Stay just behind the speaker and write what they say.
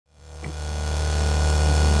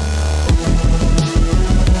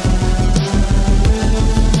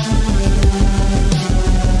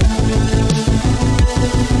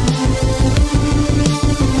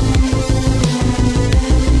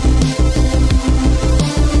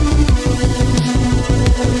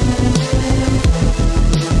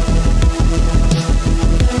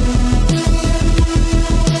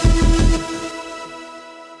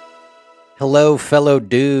Hello, fellow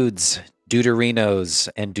dudes, duderinos,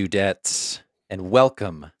 and dudettes, and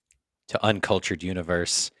welcome to Uncultured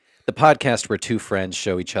Universe, the podcast where two friends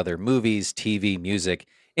show each other movies, TV, music,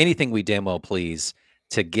 anything we damn well please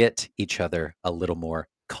to get each other a little more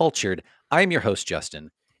cultured. I am your host,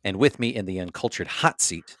 Justin, and with me in the Uncultured hot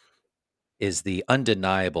seat is the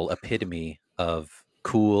undeniable epitome of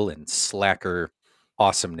cool and slacker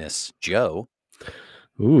awesomeness, Joe.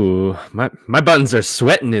 Ooh, my buttons are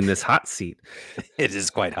sweating in this hot seat. It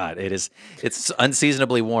is quite hot. It's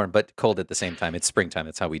unseasonably warm, but cold at the same time. It's springtime.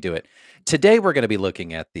 That's how we do it. Today we're going to be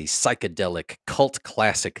looking at the psychedelic cult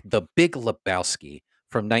classic, The Big Lebowski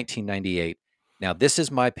from 1998. Now, this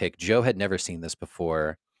is my pick. Joe had never seen this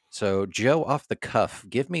before. So, Joe, off the cuff,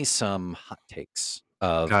 give me some hot takes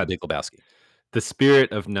of The God, Big Lebowski. the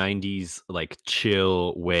spirit of 90s like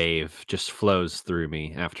chill wave just flows through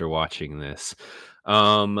me after watching this.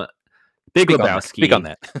 Um Big Speak on Lebowski,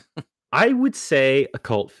 that. I would say a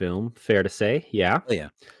cult film, fair to say. Yeah. Oh, yeah.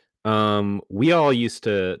 We all used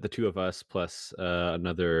to, the two of us plus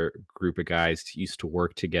another group of guys used to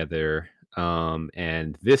work together.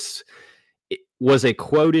 And this was a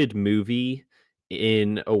quoted movie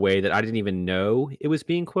in a way that I didn't even know it was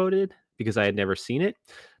being quoted because I had never seen it.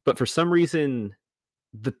 But for some reason,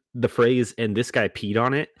 the phrase "and this guy peed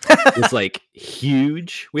on it" was like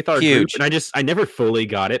huge with our group, Huge. and I never fully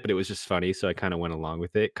got it, but it was just funny, so I kind of went along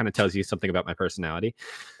with it. Kind of tells you something about my personality.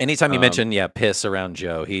 Anytime you Um, mention, piss around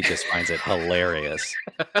Joe, he just finds it hilarious.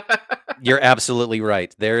 You're absolutely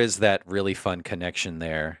right. There is that really fun connection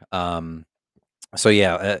there.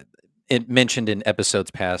 It mentioned in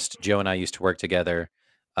episodes past, Joe and I used to work together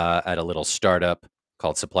at a little startup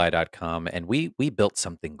called supply.com, and we built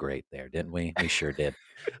something great there, didn't we? We sure did.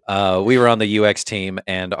 We were on the UX team,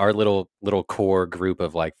 and our little core group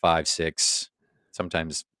of like 5, 6,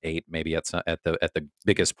 sometimes 8, maybe at the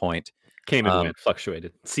biggest point. Came and Um, went,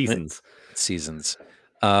 fluctuated seasons. Seasons.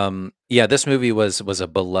 This movie was a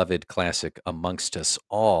beloved classic amongst us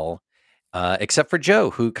all, except for Joe,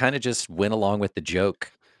 who kind of just went along with the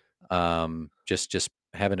joke, just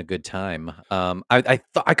having a good time. I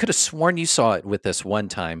thought I could have sworn you saw it with us one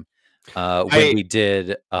time when I we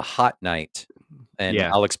did a hot night, and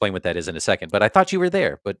Yeah, I'll explain what that is in a second. But I thought you were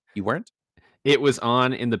there, but you weren't. it was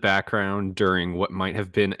on in the background during what might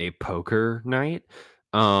have been a poker night,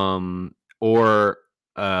 or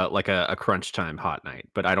like a crunch time hot night,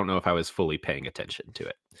 but I don't know if I was fully paying attention to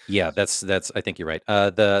it. Yeah, that's. I think you're right.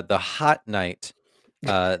 The hot night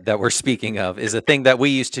that we're speaking of is a thing that we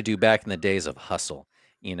used to do back in the days of hustle.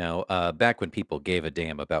 Back when people gave a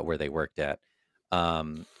damn about where they worked at.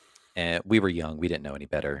 Um, and we were young. We didn't know any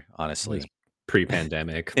better, It was honestly.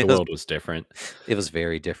 pre-pandemic. The It was world was different. it was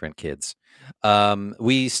very different, kids.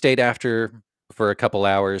 We stayed after for a couple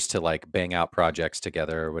hours to like bang out projects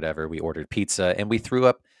together or whatever. We ordered pizza and we threw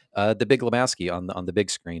up the Big Lebowski on the big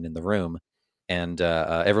screen in the room, and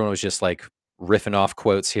everyone was just like riffing off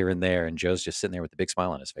quotes here and there, and Joe's just sitting there with a big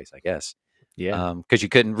smile on his face, I guess, Yeah. because you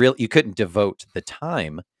couldn't devote the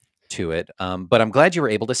time to it. But I'm glad you were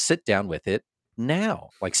able to sit down with it now,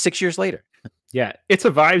 like 6 years later. Yeah, it's a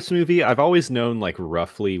vibes movie. I've always known like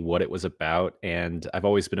roughly what it was about, and I've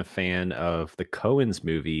always been a fan of the Coens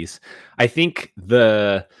movies. I think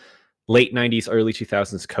the late 90s, early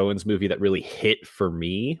 2000s Coens movie that really hit for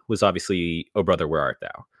me was obviously Oh Brother, Where Art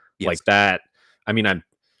Thou? Yes, Like that. I mean,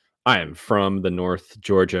 I am from the North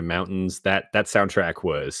Georgia mountains. That soundtrack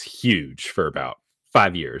was huge for about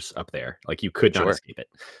 5 years up there. Like you could not sure. escape it.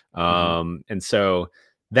 Hmm. And so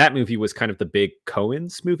that movie was kind of the big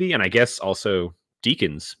Coens movie, and I guess also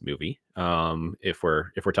Deakins movie. If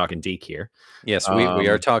we're talking Deke here. Yes, we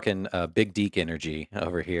are Um, talking big Deke energy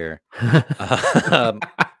over here. Um,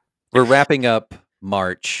 we're wrapping up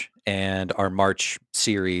March and our March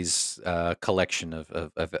series collection of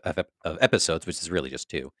episodes, which is really just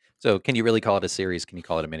two. So, can you really call it a series? Can you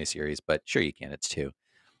call it a miniseries? But sure, you can. It's two.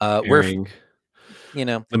 We're, f- Airing you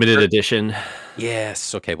know, limited we're, edition.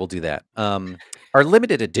 yes. Okay, we'll do that. Our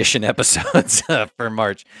limited edition episodes for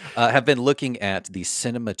March have been looking at the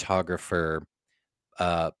cinematographer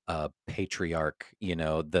patriarch,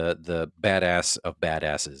 the badass of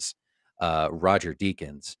badasses, Roger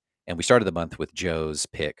Deakins, and we started the month with Joe's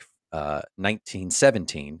pick,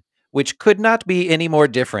 1917, which could not be any more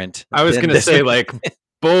different I was than gonna this. say, like,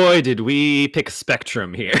 boy, did we pick a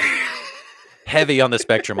spectrum here. Heavy on the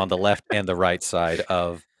spectrum on the left and the right side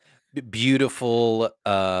of beautiful,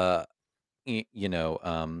 y- you know,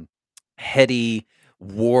 um, heady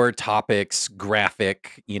war topics,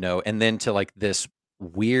 graphic, and then to like this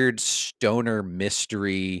weird stoner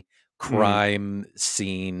mystery Mm, crime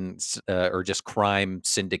scene or just crime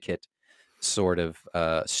syndicate sort of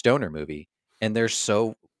stoner movie. and they're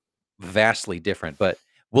so vastly different. But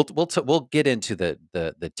we'll get into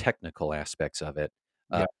the technical aspects of it.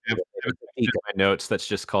 Yeah, I have We'll get a into section in my notes that's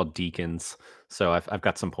just called Deakins, so I've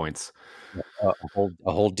got some points.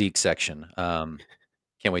 a whole Deke section.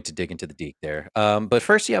 Can't wait to dig into the Deke there. But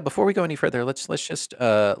first, yeah, before we go any further, let's just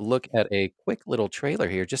look at a quick little trailer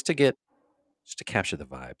here, just to capture the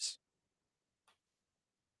vibes.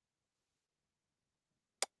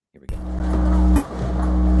 Here we go.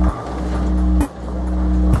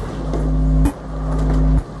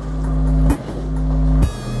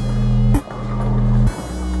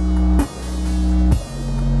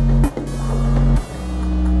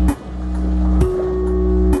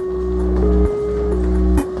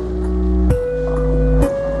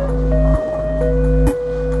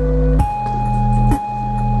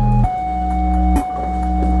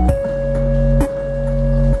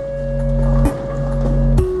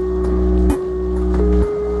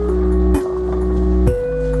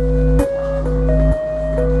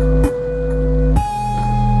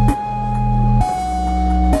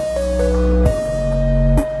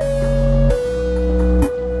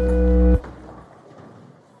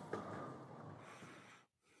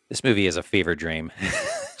 This movie is a fever dream.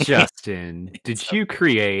 Justin, It's did you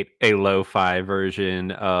create a lo-fi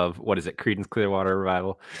version of what is it, Creedence Clearwater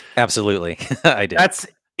Revival? absolutely, I did. That's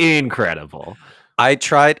incredible. I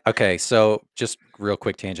tried. Okay, so just real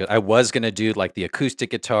quick tangent. I was gonna do like the acoustic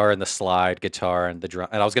guitar and the slide guitar and the drum,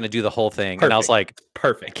 and I was gonna do the whole thing. And I was Perfect. like, I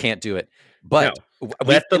Perfect. can't do it. No. But we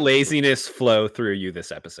Let the laziness flow through you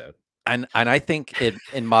this episode. and I think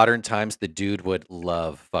in modern times the dude would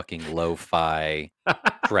love fucking lo-fi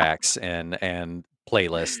tracks and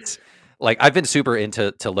playlists. Like I've been super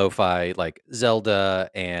into lo-fi like Zelda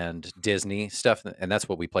and Disney stuff, and that's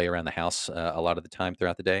what we play around the house a lot of the time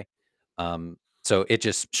throughout the day. So it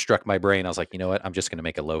just struck my brain. I was like, you know what? I'm just gonna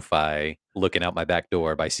make a lo-fi "Looking Out My Back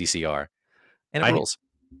Door" by CCR, and it I rules.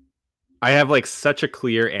 I have like such a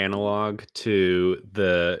clear analog to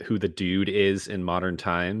the who the dude is in modern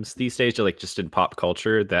times these days, or like just in pop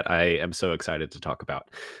culture, that I am so excited to talk about.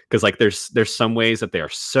 Because like there's some ways that they are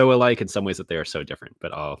so alike and some ways that they are so different.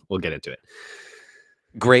 But we'll get into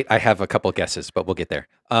Great. I have a couple guesses, but we'll get there.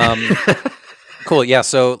 it. Cool. Yeah.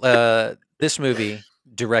 So this movie,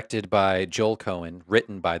 directed by Joel Cohen,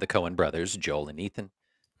 written by the Cohen brothers, Joel and Ethan.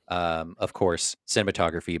 Of course,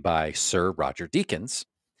 cinematography by Sir Roger Deakins.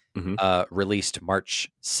 Mhm. Released March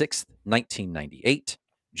 6th, 1998.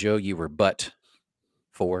 Joe, you were but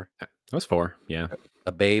 4, That was 4, yeah.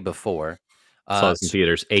 a babe of 4. Saw Uh, this in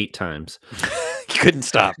theaters 8 times. you couldn't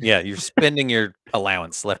stop. Yeah, you're spending your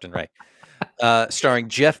allowance left and right. Starring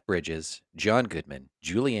Jeff Bridges, John Goodman,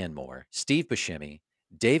 Julianne Moore, Steve Buscemi,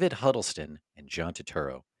 David Huddleston, and John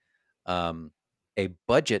Turturro. Um, a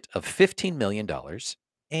budget of $15 million,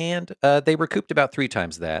 and they recouped about 3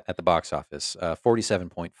 times that at the box office,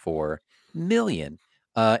 47.4 million.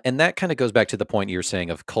 And that kind of goes back to the point you were saying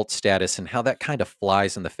of cult status and how that kind of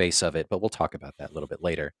flies in the face of it. But we'll talk about that a little bit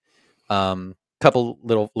later. Couple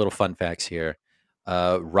little fun facts here.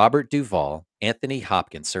 Robert Duvall, Sir Anthony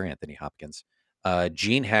Hopkins,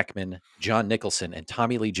 Gene Hackman, John Nicholson, and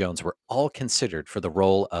Tommy Lee Jones were all considered for the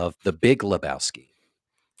role of the Big Lebowski.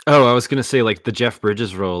 Oh, I was gonna say like the Jeff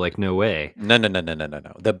Bridges role, like no way. No, no, no, no, no, no,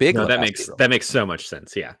 no. The Big No, Lebowski role. that makes so much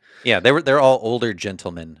sense. Yeah. Yeah, they're all older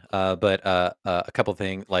gentlemen. But a couple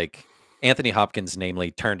things like Anthony Hopkins, namely,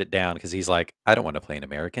 turned it down because he's like, I don't want to play an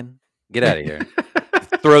American. Get out of here.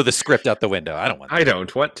 Throw the script out the window. I don't want I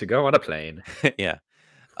don't want to go on a plane. that. Yeah.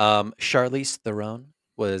 Charlize Theron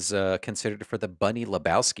was considered for the Bunny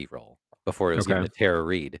Lebowski role before it was given Okay. to Tara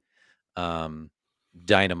Reid. Um,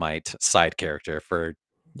 Dynamite side character for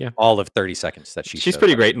Yeah. all of 30 seconds that she She's showed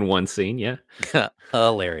pretty up. great in one scene, yeah.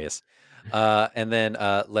 Hilarious. And then,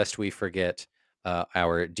 lest we forget,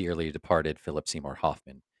 our dearly departed Philip Seymour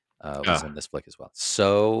Hoffman was Oh, in this flick as well.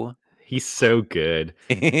 So he's so good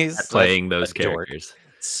he's at such playing a those dork, characters.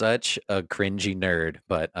 such a cringy nerd,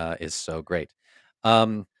 but is so great.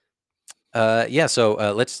 Um, yeah. So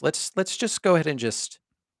let's just go ahead and just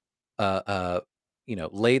uh, uh,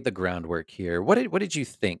 lay the groundwork here. What did you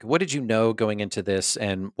think? What did you know going into this,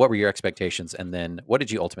 and what were your expectations? And then what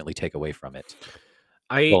did you ultimately take away from it?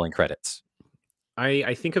 I Rolling credits.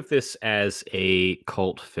 I think of this as a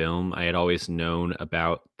cult film. I had always known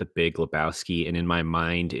about the Big Lebowski, and in my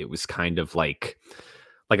mind, it was kind of like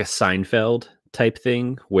a Seinfeld type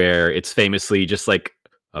thing, where it's famously just like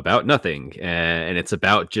about nothing, and it's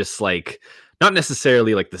about just like not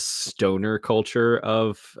necessarily like the stoner culture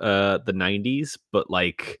of the '90s, but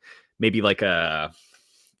like maybe like a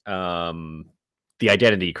um the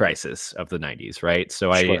identity crisis of the 90s, right?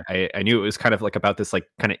 So Sure. I knew it was kind of like about this like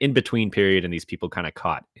kind of in between period, and these people kind of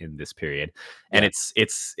caught in this period. And Yeah.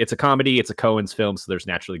 it's a comedy, it's a Coen's film, so there's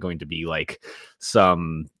naturally going to be like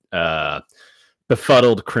some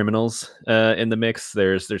befuddled criminals in the mix.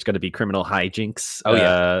 There's going to be criminal hijinks Oh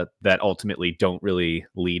yeah. that ultimately don't really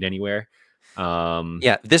lead anywhere. Um,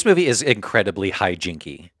 Yeah. This movie is incredibly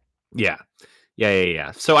hijinky. yeah,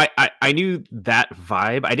 yeah. So I knew that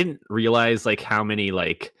vibe. I didn't realize like how many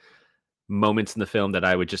like moments in the film that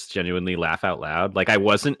I would just genuinely laugh out loud. Like I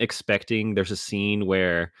wasn't expecting. There's a scene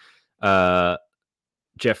where uh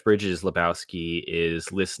Jeff Bridges Lebowski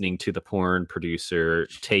is listening to the porn producer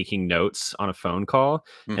taking notes on a phone call,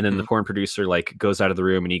 and then the Mhm. porn producer like goes out of the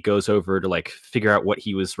room and he goes over to like figure out what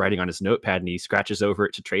he was writing on his notepad, and he scratches over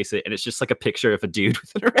it to trace it, and it's just like a picture of a dude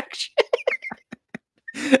with an erection.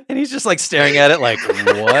 And he's just like staring at it like,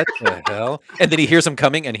 what the hell? And then he hears him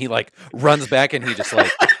coming and he like runs back and he just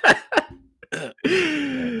like,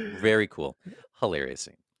 yeah, very cool. Hilarious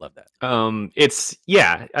scene. Love that. It's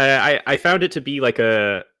yeah, I found it to be like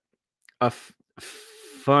a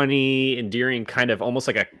funny, endearing kind of almost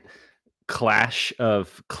like a clash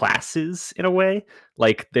of classes in a way.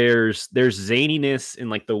 Like there's zaniness in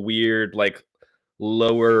like the weird like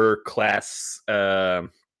lower class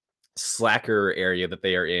slacker area that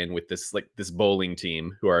they are in with this like this bowling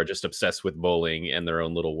team who are just obsessed with bowling and their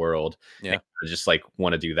own little world, and Yeah. just like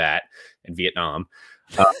want to do that in Vietnam.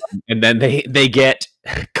 And then they get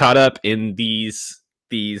caught up in these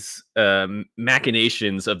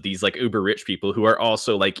machinations of these like uber rich people who are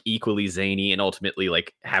also like equally zany and ultimately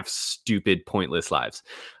like have stupid pointless lives.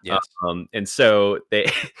 Yes. And so they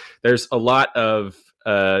there's a lot of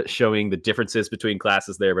showing the differences between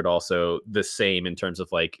classes there, but also the same in terms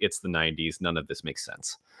of like it's the 90s, none of this makes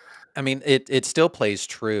sense. I mean, it still plays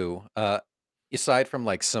true. Aside from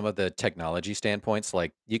like some of the technology standpoints,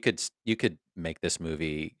 like you could make this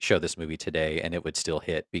movie, show this movie today, and it would still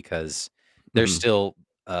hit because there's Mhm. still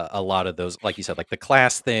a lot of those, like you said, like the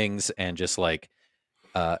class things and just like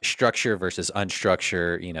structure versus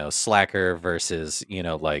unstructure. You know, slacker versus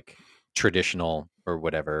like traditional or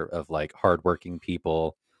whatever of like hardworking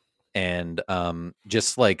people, and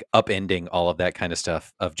just like upending all of that kind of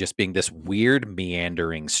stuff of just being this weird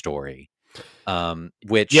meandering story, Yeah,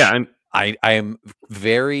 which I'm I am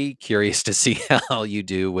very curious to see how you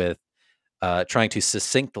do with trying to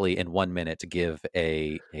succinctly in 1 minute to give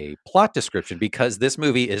a plot description because this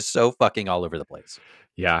movie is so fucking all over the place.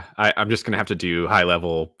 yeah, I'm just gonna have to do high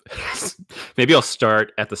level. Maybe I'll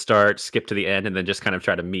start at the start, skip to the end, and then just kind of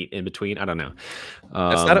try to meet in between. I don't know.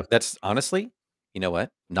 That's honestly, you know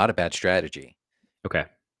what? Not a bad strategy. Okay,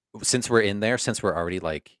 Since we're in there, since we're already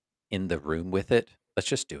like in the room with it, let's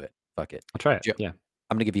just do it. Fuck it. I'll try it. Joe, Yeah.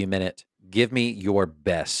 I'm gonna give you a minute. Give me your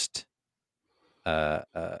best uh,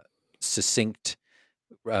 uh, succinct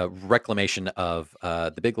reclamation of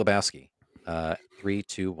the Big Lebowski. 3,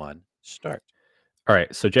 2, 1, start. All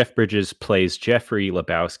right, so Jeff Bridges plays Jeffrey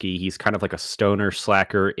Lebowski. He's kind of like a stoner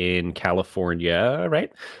slacker in California,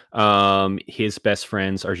 right? His best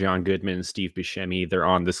friends are John Goodman and Steve Buscemi. They're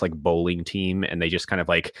on this like bowling team, and they just kind of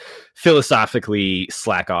like philosophically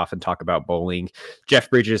slack off and talk about bowling.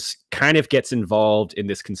 Jeff Bridges kind of gets involved in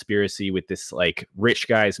this conspiracy with this like rich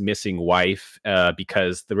guy's missing wife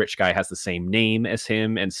because the rich guy has the same name as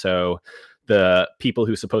him, and so the people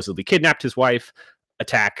who supposedly kidnapped his wife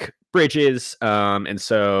attack Bridges. And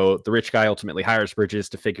so the rich guy ultimately hires Bridges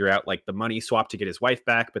to figure out like the money swap to get his wife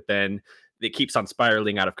back. But then it keeps on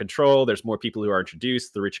spiraling out of control. There's more people who are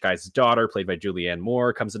introduced. The rich guy's daughter, played by Julianne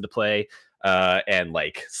Moore, comes into play and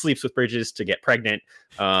like sleeps with Bridges to get pregnant.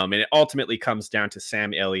 And it ultimately comes down to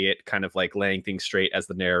Sam Elliott kind of like laying things straight as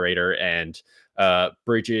the narrator, and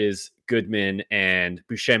Bridges, Goodman, and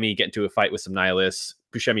Buscemi get into a fight with some nihilists.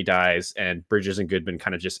 Buscemi dies, and Bridges and Goodman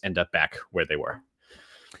kind of just end up back where they were.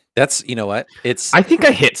 That's you know what? It's I think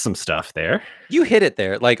I hit some stuff there. you hit it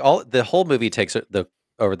there. Like all the whole movie takes the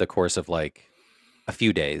over the course of like a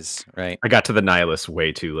few days, right? I got to the nihilist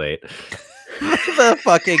way too late. The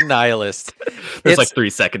fucking nihilist. There's like It's 3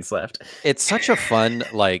 seconds left. it's such a fun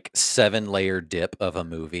like 7-layer dip of a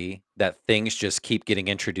movie that things just keep getting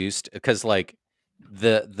introduced because like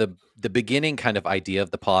the beginning kind of idea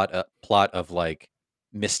of the plot of like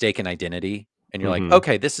mistaken identity, and you're like, Hmm.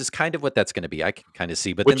 okay, this is kind of what that's going to be. I can kind of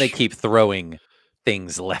see, but then they Which keep throwing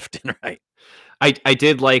things left and right. I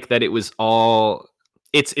did like that it was all.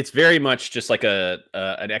 It's very much just like a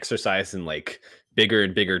an exercise in like bigger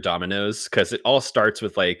and bigger dominoes, because it all starts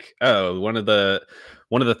with like, oh, one of the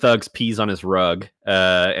thugs pees on his rug,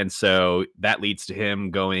 and so that leads to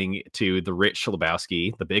him going to the rich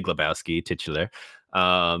Lebowski, the Big Lebowski titular,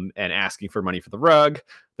 and asking for money for the rug.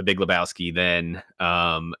 The Big Lebowski then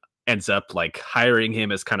ends up like hiring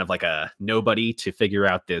him as kind of like a nobody to figure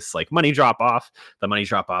out this like money drop off. The money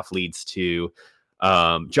drop off leads to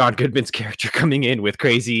John Goodman's character coming in with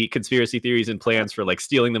crazy conspiracy theories and plans for like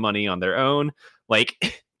stealing the money on their own.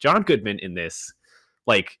 Like John Goodman in this,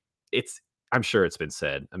 like I'm sure it's been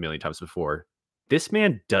said a million times before. This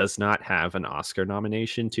man does not have an Oscar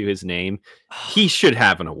nomination to his name. He should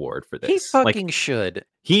have an award for He this. fucking Like should.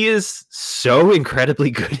 he is so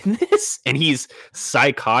incredibly good in this, and he's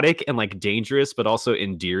psychotic and like dangerous, but also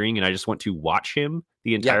endearing. And I just want to watch him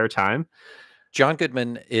the Yeah. entire time. John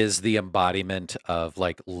Goodman is the embodiment of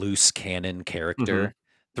like loose cannon Mm-hmm. character Mm-hmm.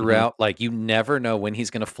 throughout. Like you never know when he's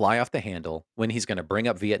going to fly off the handle, when he's going to bring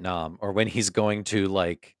up Vietnam, or when he's going to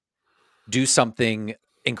like do something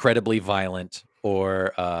incredibly violent,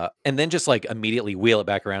 or and then just like immediately wheel it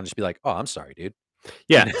back around and just be like, "Oh, I'm sorry, dude." You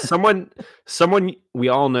Yeah, know? someone we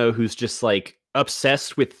all know who's just like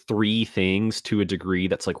obsessed with three things to a degree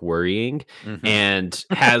that's like worrying Mhm. and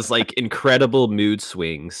has like incredible mood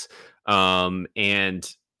swings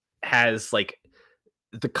and has like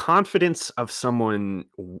the confidence of someone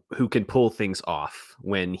who can pull things off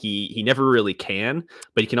when he never really can,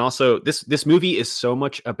 but he can also this movie is so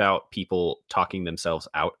much about people talking themselves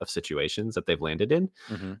out of situations that they've landed in,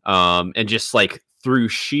 Mhm. and just like through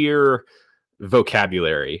sheer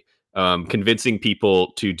vocabulary, convincing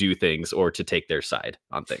people to do things or to take their side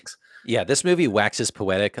on things. Yeah, this movie waxes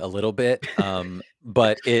poetic a little bit,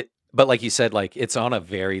 but like you said, like, it's on a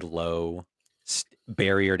very low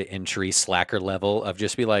barrier to entry slacker level of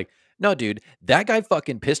just be like, "No, dude, that guy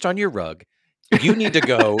fucking pissed on your rug. You need to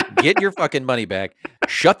go get your fucking money back.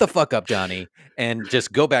 Shut the fuck up, Johnny, and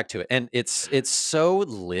just go back to it." And it's so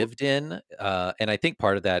lived in, and I think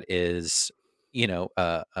part of that is,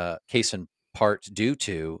 case in part due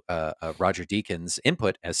to, Roger Deakins'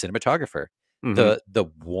 input as cinematographer. Hmm. The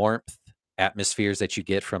warmth atmospheres that you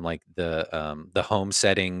get from, like, the home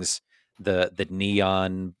settings, the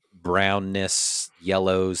neon brownness,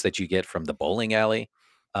 yellows that you get from the bowling alley,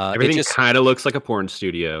 it Everything just kind of looks like a porn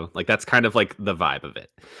studio. Like that's kind of like the vibe of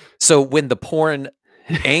it. so when the porn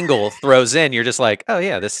angle throws in, you're just like, "Oh,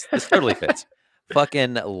 yeah, this totally fits."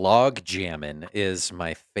 Fucking log jammin' is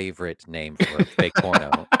my favorite name for a fake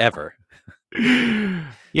porno ever.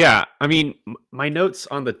 Yeah, I mean, my notes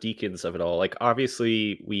on the Deacons of it all, like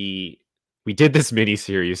obviously we did this mini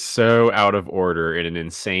series so out of order in an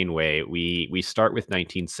insane way. We start with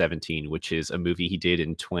 1917, which is a movie he did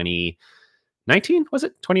in 2019, was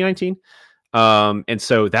it? 2019? And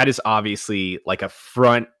so that is obviously like a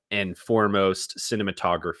front and foremost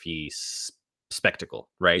cinematography spectacle,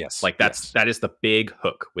 right? Yes, Like yes. that is the big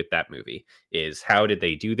hook with that movie is how did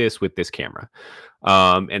they do this with this camera?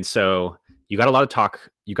 And so you got a lot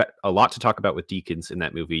to talk about with Deakins in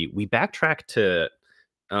that movie. We backtrack to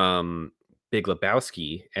um Big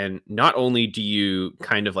Lebowski, and not only do you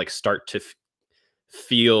kind of like start to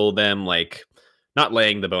feel them like not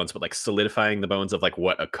laying the bones, but like solidifying the bones of like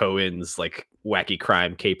what a Cohen's like wacky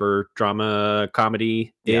crime caper drama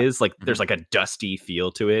comedy Yeah. is. Like there's Mhm, like a dusty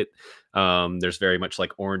feel to it. There's very much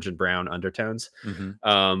like orange and brown undertones.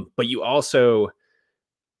 mhm. But you also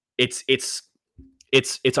it's it's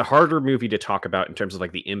it's a harder movie to talk about in terms of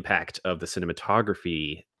like the impact of the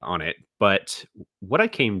cinematography on it. But what I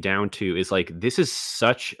came down to is like this is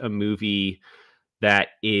such a movie that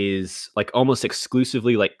is like almost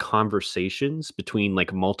exclusively like conversations between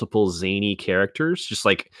like multiple zany characters, just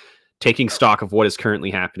like taking stock of what is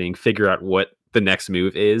currently happening, figure out what the next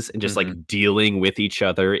move is, and just like Mhm. dealing with each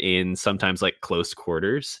other in sometimes like close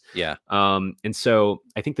quarters. Yeah. And so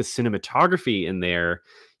I think the cinematography in there,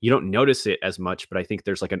 you don't notice it as much, but I think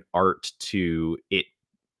there's like an art to it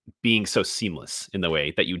being so seamless in the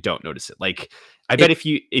way that you don't notice it. Like, I bet It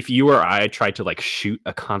if you or I tried to like shoot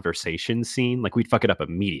a conversation scene, like we'd fuck it up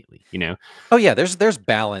immediately, you know? Oh, yeah, there's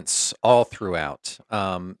balance all throughout.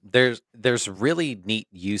 There's really neat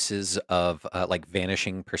uses of, like,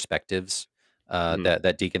 vanishing perspectives, Mhm.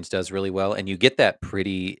 that Deakins does really well, and you get that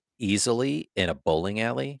pretty easily in a bowling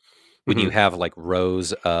alley when you Mhm. have, like,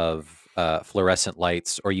 rows of, fluorescent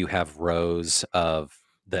lights, or you have rows of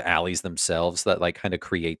the alleys themselves that, like, kinda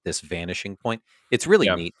create this vanishing point. It's really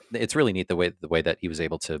Yeah. neat. It's really neat the way that he was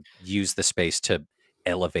able to use the space to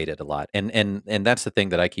elevate it a lot, and that's the thing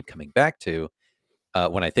that I keep coming back to,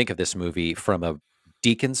 when I think of this movie from a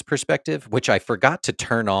Deacon's perspective, which I forgot to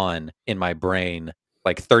turn on in my brain,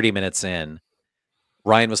 like, 30 minutes in.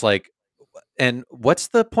 Ryan was like, "And what's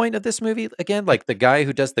the point of this movie again?" Like, the guy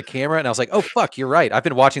who does the camera, and I was like, "Oh, fuck, you're right. I've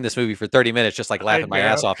been watching this movie for 30 minutes just, like, I laughing my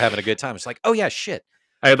ass know. off, having a good time." It's like, "Oh, yeah, shit."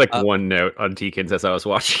 I had like Uh, one note on Deakins as I was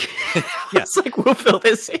watching. I yeah. was like, we'll fill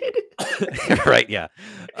this in. Right, yeah.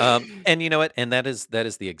 And you know what? And that is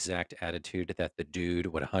the exact attitude that the dude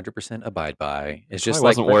would 100% abide by. It's That's why I just like,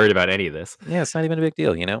 wasn't worried about any of this. yeah, it's not even a big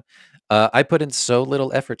deal, you know? I put in so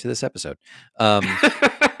little effort to this episode. Um,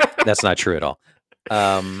 that's not true at all.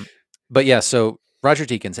 Um, but yeah, so Roger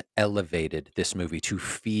Deakins elevated this movie to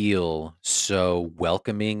feel so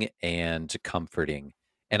welcoming and comforting.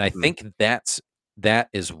 And I Mhm, think that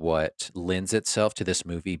is what lends itself to this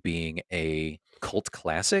movie being a cult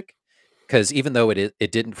classic. Because even though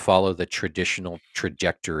it didn't follow the traditional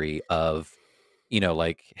trajectory of,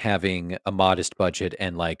 like having a modest budget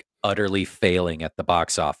and like utterly failing at the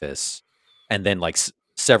box office, and then like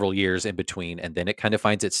several years in between, and then it kind of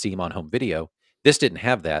finds its steam on home video. This didn't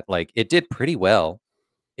have that. Like it did pretty well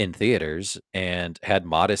in theaters and had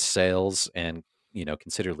modest sales and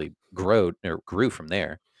considerably grew from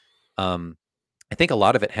there. Um, I think a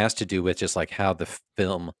lot of it has to do with just like how the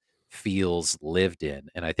film feels lived in,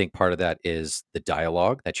 and I think part of that is the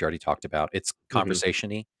dialogue that you already talked about. It's mhm,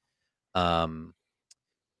 conversationy. Um,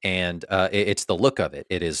 and it's the look of it.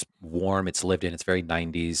 It is warm. It's lived in. It's very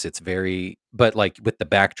 90s. It's very, but like with the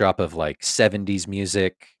backdrop of like 70s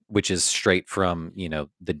music, which is straight from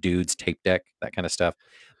the dude's tape deck, that kind of stuff.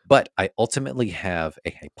 But I ultimately have a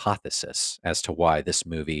hypothesis as to why this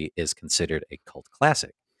movie is considered a cult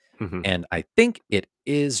classic, mhm, and I think it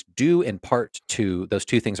is due in part to those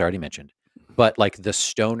two things I already mentioned, but like the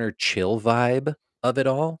stoner chill vibe of it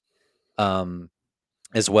all. Um,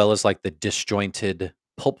 as well as like the disjointed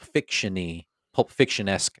pulp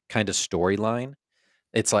fiction-esque kind of storyline.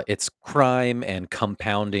 It's like it's crime and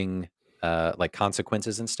compounding like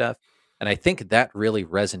consequences and stuff. And I think that really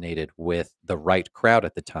resonated with the right crowd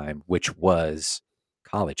at the time, which was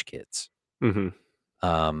college kids. mhm.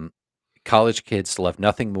 Um, College kids love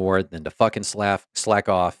nothing more than to fucking slack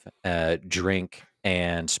off, drink,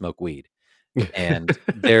 and smoke weed. And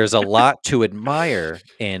there's a lot to admire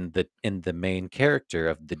in the main character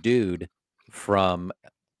of the dude from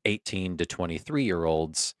 18 to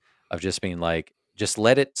 23-year-olds of just being like, just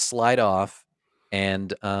let it slide off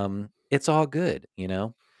and it's all good, you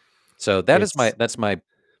know? So It's that's my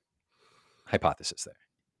hypothesis there.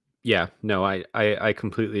 yeah, no, I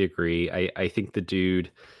completely agree. I think the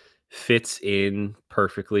dude fits in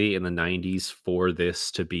perfectly in the 90s for this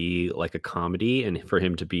to be like a comedy and for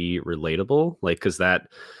him to be relatable, like cuz that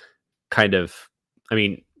kind of I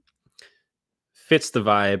mean, fits the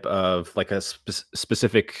vibe of like a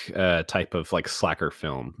specific type of like slacker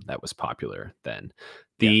film that was popular then.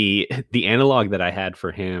 Yeah. The analog that I had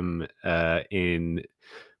for him in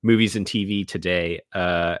movies and TV today,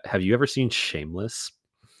 have you ever seen Shameless?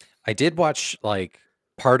 I did watch like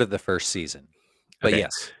part of the first season. But Okay.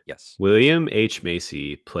 yes, yes. William H.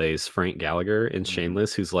 Macy plays Frank Gallagher in Mhm.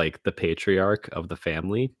 Shameless, who's like the patriarch of the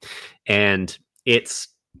family. And it's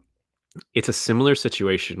it's a similar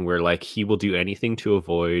situation where like he will do anything to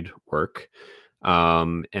avoid work.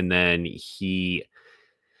 And then he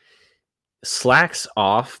slacks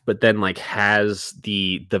off, but then like has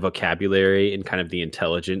the vocabulary and kind of the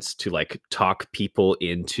intelligence to like talk people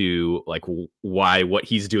into like why what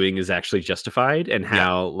he's doing is actually justified, and Yeah.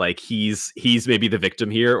 how like he's maybe the victim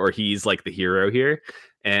here or he's like the hero here.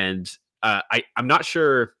 And I'm not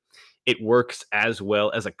sure it works as well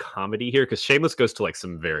as a comedy here, because Shameless goes to like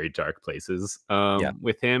some very dark places Yeah.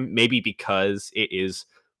 with him, maybe because it is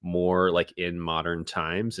more like in modern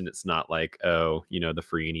times and it's not like, oh, the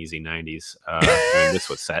free and easy 90s when this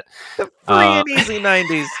was set. The free uh and easy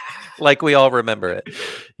 90s, like we all remember it.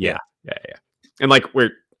 yeah, Yeah. yeah. And like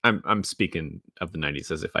I'm speaking of the 90s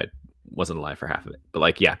as if I wasn't alive for half of it, but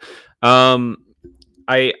like yeah. um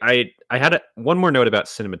I had one more note about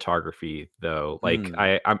cinematography though. Like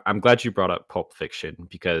Mm. I'm glad you brought up Pulp Fiction,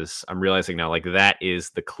 because I'm realizing now like that is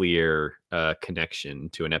the clear connection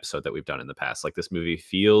to an episode that we've done in the past. Like this movie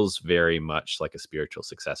feels very much like a spiritual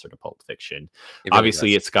successor to Pulp Fiction. It really Obviously,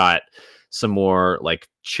 does. it's got some more like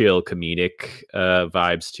chill comedic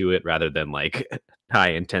vibes to it rather than like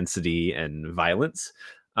high intensity and violence.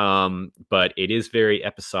 But it is very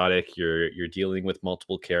episodic. You're dealing with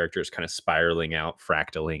multiple characters kind of spiraling out,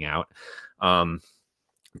 fractaling out. um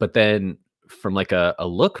but then from like a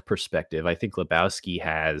look perspective, I think Lebowski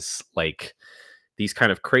has like these kind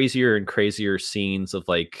of crazier and crazier scenes of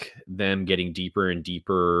like them getting deeper and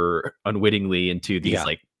deeper unwittingly into these Yeah.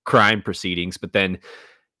 like crime proceedings, but then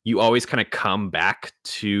you always kind of come back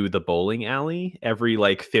to the bowling alley every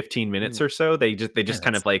like 15 minutes Mm. or so. They just Yeah,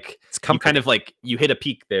 kind of like it's you kind comforting. of like you hit a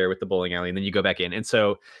peak there with the bowling alley and then you go back in. And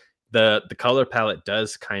so the color palette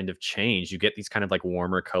does kind of change. You get these kind of like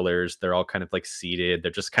warmer colors. They're all kind of like seated.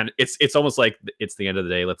 They're just kind of it's almost like it's the end of the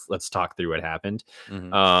day. Let's talk through what happened.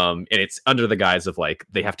 Hmm. And it's under the guise of like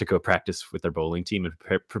they have to go practice with their bowling team and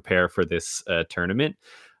prepare for this tournament.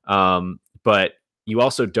 But you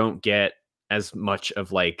also don't get as much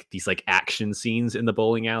of like these like action scenes in the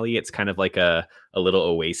bowling alley. It's kind of like a little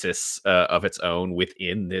oasis of its own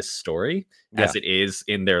within this story, Yeah. as it is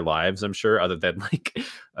in their lives, I'm sure, other than like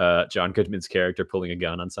John Goodman's character pulling a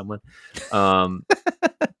gun on someone. Um,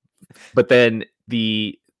 but then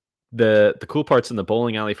the cool parts in the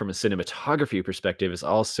bowling alley from a cinematography perspective is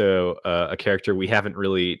also a character we haven't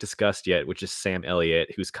really discussed yet, which is Sam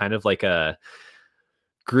Elliott, who's kind of like a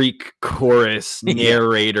Greek chorus Yeah.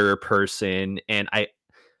 narrator person. And I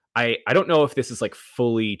don't know if this is like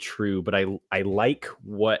fully true, but I like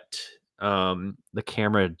what the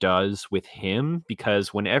camera does with him,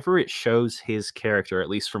 because whenever it shows his character, at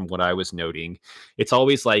least from what I was noting, it's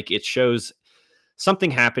always like it shows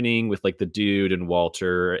something happening with like the dude and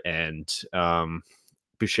Walter and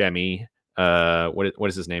Buscemi. What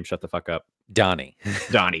is his name? Shut the fuck up. Donnie.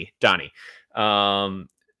 Donnie. Um,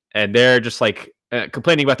 and they're just like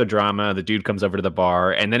complaining about the drama. The dude comes over to the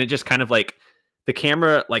bar, and then it just kind of like the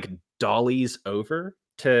camera like dollies over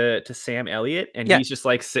to Sam Elliott, and Yeah. he's just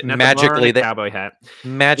like sitting at the bar in Magically a there. cowboy hat. And so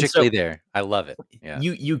Magically there. I love it. Yeah.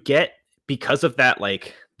 you get, because of that,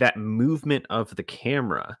 like that movement of the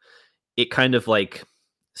camera, it kind of like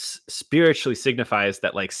spiritually signifies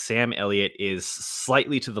that like Sam Elliott is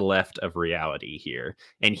slightly to the left of reality here,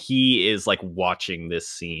 and he is like watching this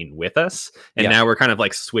scene with us, and Yeah. now we're kind of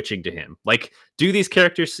like switching to him. Like, do these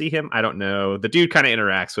characters see him? I don't know. The dude kind of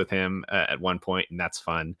interacts with him at one point, and that's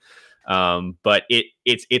fun. But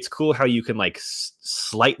it's cool how you can like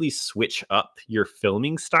slightly switch up your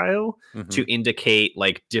filming style Hmm. to indicate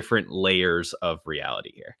like different layers of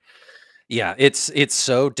reality here. Yeah. It's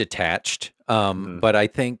so detached. Mhm. But I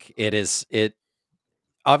think it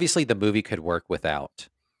obviously the movie could work without,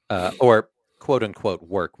 or quote unquote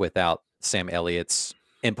work without Sam Elliott's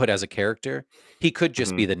input as a character. He could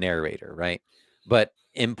just be Mhm. the narrator, right? But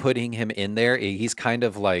in putting him in there, he's kind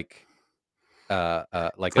of like It's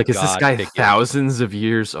a like, is this god guy figure. thousands of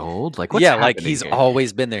years old? Like, what's Yeah, like happening he's here?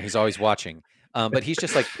 always been there. He's always watching. But he's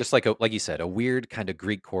just like a, like you said, a weird kind of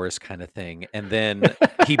Greek chorus kind of thing. And then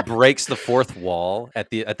he breaks the fourth wall at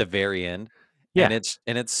the very end. Yeah.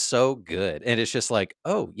 And it's so good. And it's just like,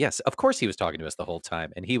 oh yes, of course he was talking to us the whole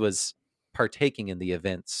time. And he was partaking in the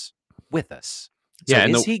events with us. So Yeah,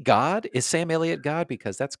 and is the he God? Is Sam Elliott God?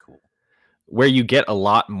 Because that's cool. where you get a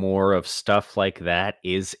lot more of stuff like that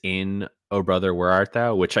is in Oh Brother, Where Art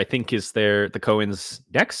Thou, which I think is the Coens'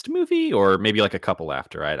 next movie, or maybe like a couple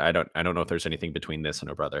after. I don't know if there's anything between this and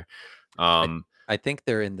Oh Brother. I Um, I think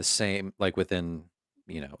they're in the same, like within,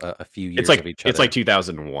 a few it's years of like each it's like other.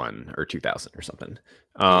 2001 or 2000 or something.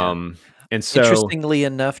 Yeah. And so Interestingly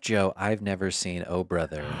enough, Joe, I've never seen Oh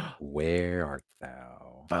Brother, Where Art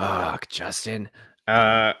Thou? fuck, Justin.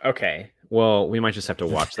 Okay. Well, we might just have to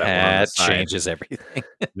watch that one on the That side. changes everything.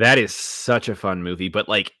 That is such a fun movie, but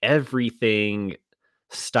like everything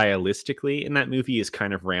stylistically in that movie is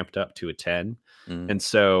kind of ramped up to a 10. Mm, And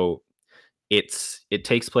so it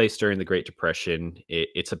takes place during the Great Depression.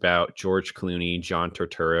 It's about George Clooney, John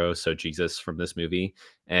Turturro, so Jesus from this movie,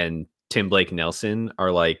 and Tim Blake Nelson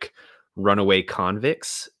are like runaway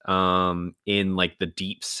convicts in like the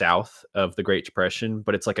deep south of the Great Depression,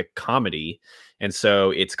 but it's like a comedy. And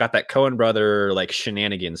so it's got that Coen brother like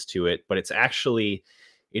shenanigans to it, but it is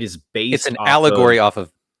it's based an off of allegory off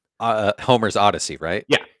of, Homer's Odyssey, right?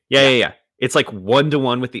 yeah. Yeah, Yeah, yeah, yeah. It's like one to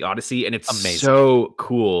one with the Odyssey, and it's amazing. so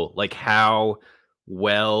cool, like how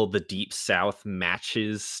well the Deep South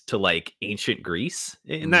matches to like ancient Greece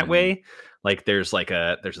in that Mhm. way. Like there's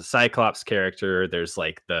a Cyclops character, there's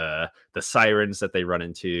like the sirens that they run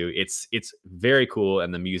into. It's very cool,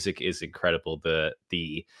 and the music is incredible. The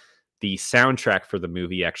soundtrack for the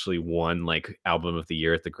movie actually won like album of the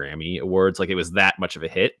year at the Grammy Awards. Like it was that much of a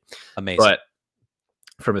hit. Amazing. But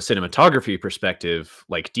from a cinematography perspective,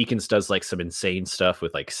 like Deakins does like some insane stuff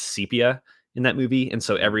with like sepia in that movie, and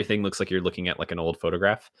so Mhm. everything looks like you're looking at like an old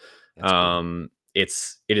photograph. That's cool.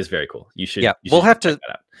 It is very cool. Yeah, You should check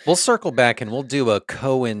that we'll circle back and we'll do a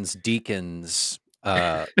Cohen's Deacons,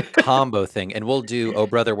 combo thing, and we'll do Oh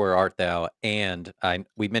Brother, Where Art Thou? And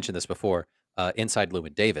we mentioned this before, Inside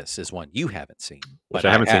Llewyn Davis is one you haven't seen, which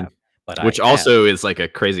I haven't seen, but I which have. also is like a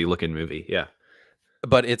crazy looking movie. Yeah,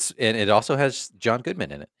 But and it also has John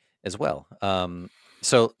Goodman in it as well.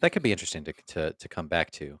 So that could be interesting to come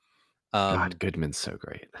back to. God, Um, Goodman's so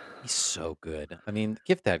great. he's so good. I mean,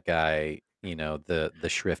 give that guy, the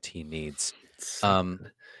shrift he needs. It's so Um,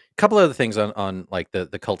 good. couple other things on like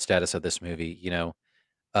the cult status of this movie.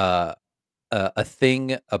 Uh, a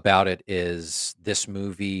thing about it is this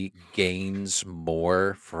movie gains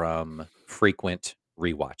more from frequent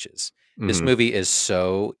rewatches. This Mhm. movie is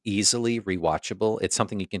so easily rewatchable. It's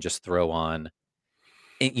something you can just throw on.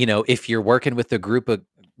 And, if you're working with a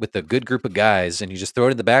good group of guys and you just throw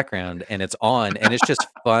it in the background and it's on and it's just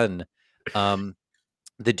fun. Um,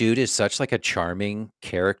 the dude is such like a charming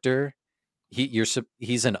character.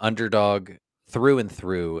 He's an underdog through and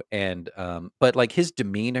through, and but like his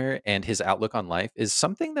demeanor and his outlook on life is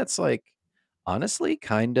something that's like honestly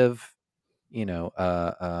kind of you know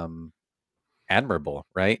uh um admirable,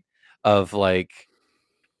 right? Of like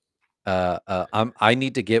I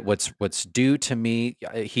need to get what's due to me.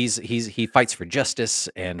 He fights for justice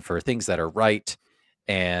and for things that are right,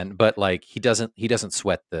 and but like he doesn't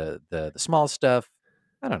sweat the small stuff.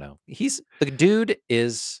 I don't know. He's the dude.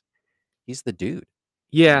 You know?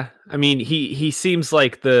 Yeah, I mean, he seems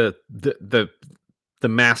like the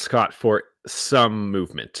mascot for some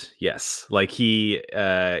movement. Yes, like he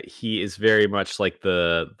is very much like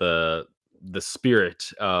the spirit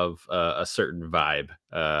of a certain vibe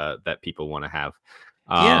that people want to have.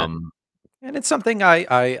 Yeah. Um, And it's something I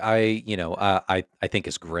think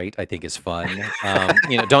is great. I think is fun.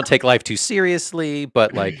 Don't take life too seriously,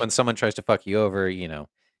 but like when someone tries to fuck you over,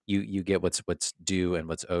 you get what's due and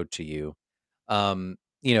what's owed to you.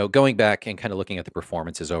 Going back and kind of looking at the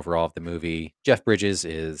performances overall of the movie, Jeff Bridges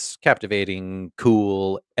is captivating,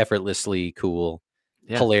 cool, effortlessly cool,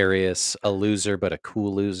 yeah, hilarious, a loser but a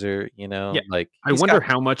cool loser. yeah. Like I he's wonder got.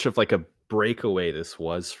 how much of like a breakaway this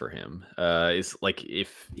was for him. Is like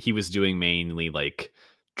if he was doing mainly like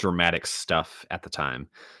dramatic stuff at the time.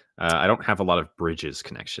 I don't have a lot of Bridges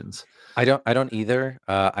connections. I don't either.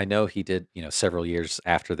 I know he did, several years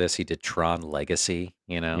after this, he did Tron Legacy,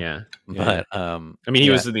 Yeah, yeah. but, I mean, he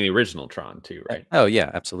yeah. was in the original Tron too, right? Oh,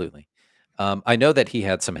 yeah, absolutely. I know that he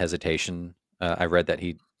had some hesitation. I read that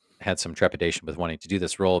he had some trepidation with wanting to do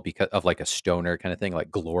this role because of like a stoner kind of thing,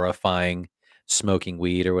 like glorifying smoking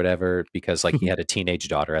weed or whatever, because like he had a teenage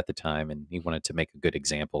daughter at the time and he wanted to make a good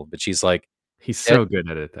example. But she's like, He's "Dad," so good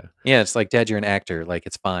at it though. yeah, it's like, "Dad, you're an actor. Like,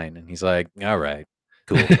 it's fine." And he's like, "All right,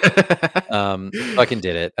 cool." Fucking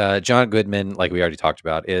did it. John Goodman, like we already talked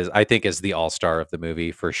about, I think is the all-star of the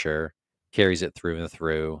movie for sure. Carries it through and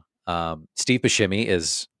through. Steve Buscemi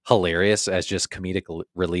is hilarious as just comedic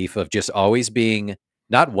relief of just always being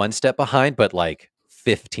not one step behind, but like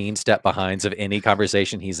 15 step behinds of any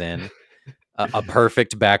conversation he's in. A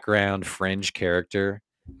perfect background fringe character.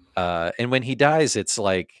 And when he dies, it's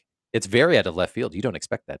like it's very out of left field. You don't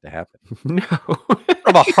expect that to happen No.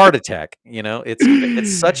 from a heart attack.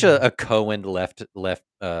 It's such a Cohen left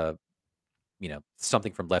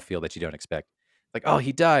something from left field that you don't expect. Like, oh,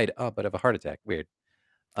 he died. Oh, but of a heart attack. Weird.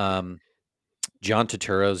 Um, John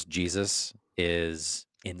Turturro's Jesus is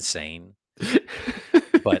insane,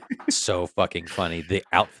 but so fucking funny. The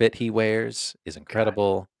outfit he wears is God,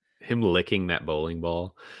 incredible. him licking that bowling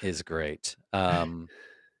ball. Is great.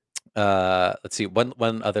 Let's see.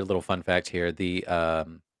 One other little fun fact here. The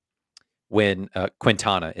when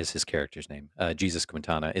Quintana is his character's name, Jesus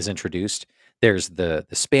Quintana is introduced. There's the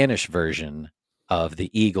Spanish version of the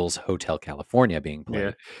Eagles Hotel California being Yeah.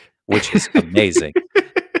 played, which is amazing.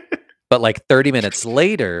 But like 30 minutes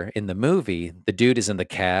later in the movie, the dude is in the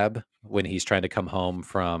cab when he's trying to come home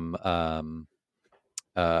from uh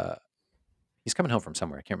he's coming home from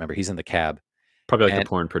somewhere. I can't remember. He's in the cab Probably like the and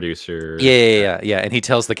porn yeah, producer. yeah, yeah, yeah. And he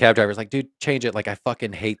tells the cab driver, like, dude, change it. Like, I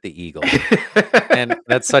fucking hate the Eagles. And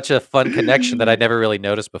that's such a fun connection that I never really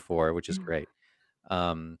noticed before, which is great.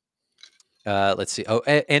 Um, let's see. Oh,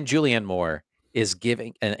 and Julianne Moore is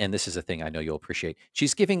giving, and this is a thing I know you'll appreciate.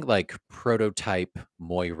 She's giving like prototype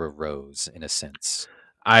Moira Rose in a sense.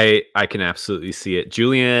 I can absolutely see it.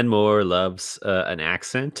 Julianne Moore loves an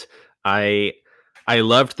accent. I I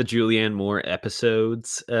loved the Julianne Moore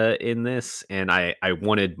episodes in this, and I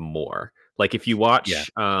wanted more. Like Yeah. if you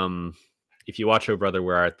watch Oh Brother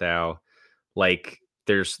Where Art Thou, like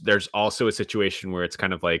there's also a situation where it's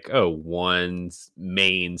kind of like, oh,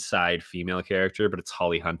 main side female character, but it's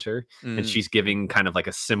Holly Hunter, and Mm, she's giving mhm. kind of like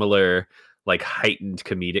a similar like heightened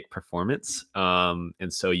comedic performance.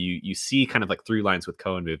 And so you see kind of like through lines with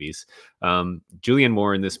Cohen movies. Julianne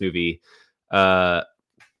Moore in this movie uh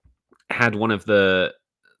had one of the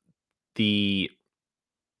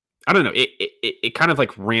I don't know. It kind of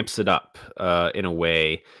like ramps it up in a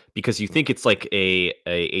way, because you think it's like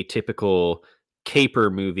a typical caper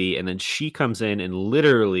movie, and then she comes in and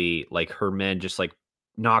literally like her men just like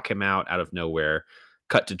knock him out of nowhere.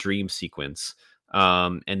 Cut to dream sequence,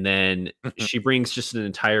 and then she brings just an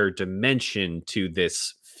entire dimension to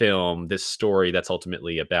this film, this story that's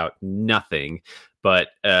ultimately about nothing. But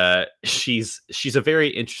she's a very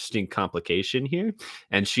interesting complication here,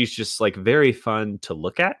 and she's just like very fun to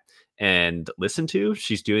look at and listen to.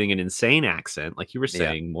 She's doing an insane accent, like you were Yeah.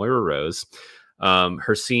 saying, Moira Rose.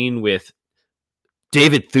 Her scene with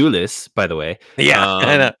David Thewlis, by the way, Yeah.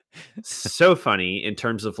 I know. so funny in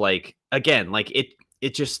terms of like, again, like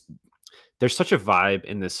it just, there's such a vibe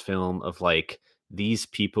in this film of like these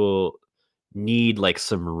people need like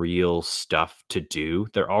some real stuff to do.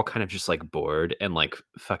 They're all kind of just like bored and like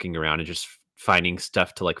fucking around and just finding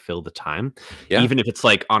stuff to like fill the time, Yeah. even if it's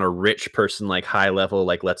like on a rich person, like high level,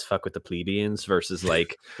 like let's fuck with the plebeians versus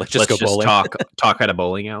like Let's just let's go just bowling. talk at a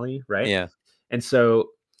bowling alley, right? Yeah. And so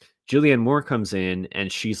Julianne Moore comes in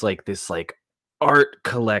and she's like this like art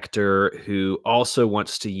collector who also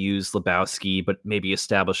wants to use Lebowski, but maybe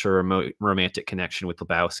establish a remote romantic connection with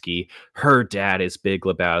Lebowski. Her dad is Big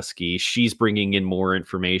Lebowski. She's bringing in more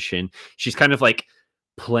information. She's kind of like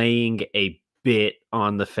playing a bit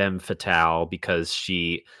on the femme fatale because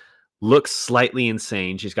she looks slightly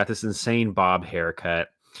insane. She's got this insane bob haircut.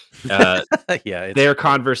 Uh, Yeah, it's their great.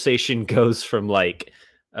 conversation goes from like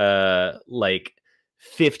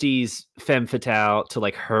 50s femme fatale to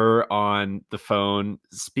like her on the phone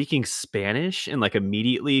speaking Spanish and like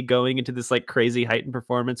immediately going into this like crazy heightened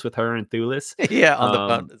performance with her and Thulis. Yeah, on the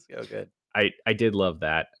phone. Um That's so good. I did love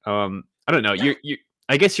that. I don't know. You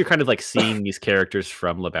I guess you're kind of like seeing these characters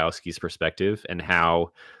from Lebowski's perspective and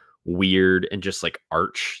how weird and just like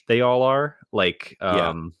arch they all are. Like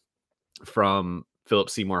Yeah. from Philip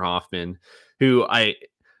Seymour Hoffman, who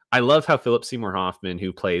I love how Philip Seymour Hoffman,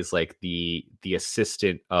 who plays like the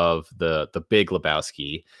assistant of the Big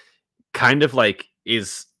Lebowski, kind of like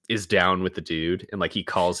is down with the dude and like he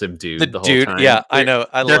calls him The dude the whole dude, yeah, time. I know.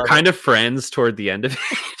 I They're love it. kind of friends toward the end of it,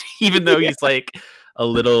 even though Yeah. he's like a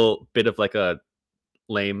little bit of like a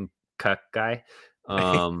lame cuck guy.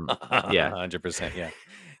 Yeah. 100%, yeah.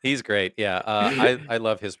 He's great, yeah, I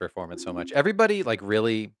love his performance so much. Everybody, like,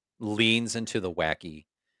 really leans into the wacky,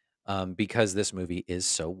 because this movie is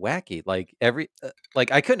so wacky, like,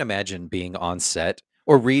 like, I couldn't imagine being on set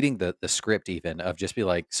or reading the script even of just be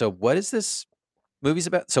like, "So what is this movie's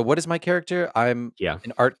about? So what is my character? I'm Yeah.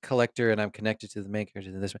 an art collector and I'm connected to the main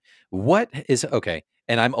character in this one. What is okay?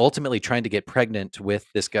 And I'm ultimately trying to get pregnant with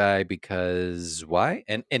this guy because why?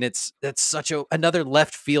 And that's such another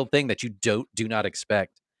left field thing that you do not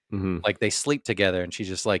expect. Hmm. Like they sleep together and she's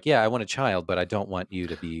just like, "Yeah, I want a child, but I don't want you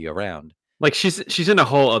to be around." Like she's in a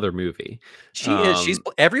whole other movie. She is. Um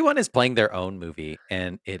Everyone is playing their own movie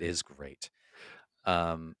and it is great.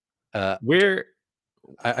 Um uh where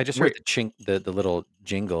I just heard where the chink the little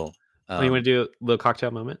jingle. oh, you Um want to do a little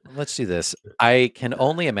cocktail moment? Let's do this. I can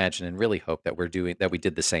only imagine and really hope that we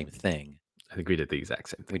did the same thing. I think we did the exact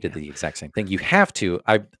same We thing. did Yeah. the exact same thing. You have to.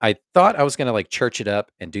 I thought I was gonna like church it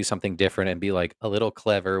up and do something different and be like a little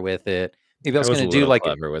clever with it. Maybe I I was was a gonna do little like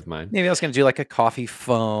clever with mine. maybe I was gonna do like a coffee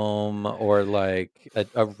foam or like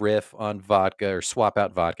a riff on vodka or swap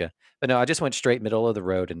out vodka. But no, I just went straight middle of the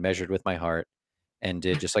road and measured with my heart and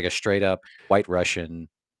did just like a straight up white Russian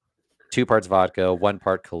 2 parts vodka, 1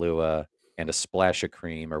 part Kahlua, and a splash of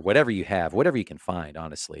cream or whatever you have, whatever you can find,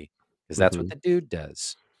 honestly, because that's what Hmm. the dude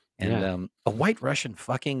does. And, Yeah. a White Russian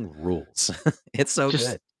fucking rules. It's so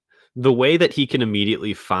Just good. the way that he can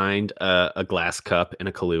immediately find a glass cup and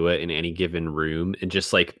a Kahlua in any given room and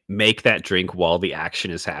just like make that drink while the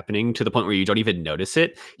action is happening to the point where you don't even notice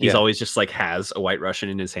it. He's Yeah. always just like has a white Russian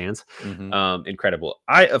in his hands. Mhm. Incredible.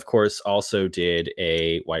 I, of course, also did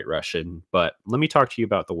a white Russian, but let me talk to you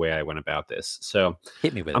about the way I went about this. So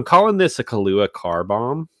Hit me with I'm it. calling this a Kahlua car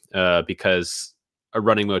bomb because a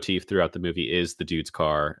running motif throughout the movie is the dude's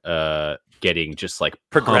car getting just like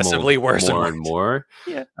pummeled Progressively worse and more and worse. more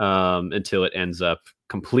Yeah. until it ends up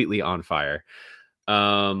completely on fire.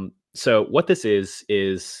 So what this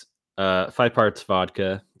is 5 parts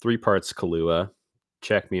vodka, 3 parts Kahlua.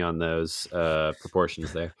 Check me on those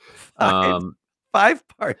proportions there. 5 Um, 5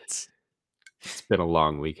 parts. it's been a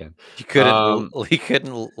long weekend. You couldn't l Um, you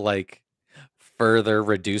couldn't, like, further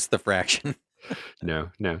reduce the fraction. no,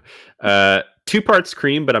 no. 2 parts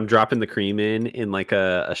cream, but I'm dropping the cream in like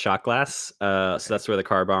a shot glass. So Okay. that's where the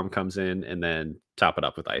car bomb comes in, and then top it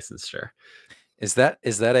up with ice and stir. Is that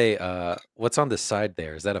what's on the side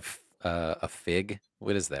there? Is that a fig?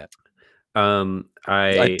 What is that? Um, A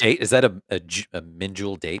I date? Is that a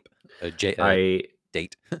Minjul date? A I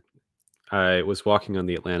date? I was walking on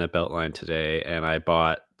the Atlanta Beltline today, and I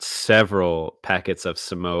bought several packets of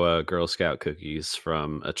Samoa Girl Scout cookies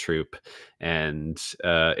from a troop, and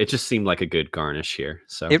it just seemed like a good garnish here.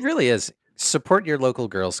 So It really is. Support your local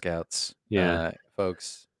Girl Scouts, yeah,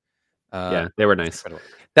 folks. Yeah, they were It's nice. incredible.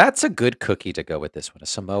 That's a good cookie to go with this one. A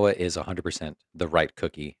Samoa is 100% the right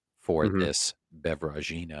cookie for Mhm. this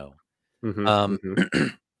beveragino. Mhm. Um,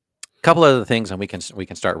 Mhm. couple other things, and we can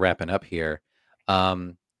start wrapping up here.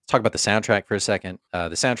 Talk about the soundtrack for a second. The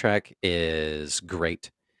soundtrack is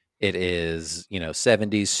great. It is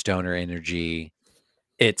 70s stoner energy.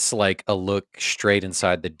 It's like a look straight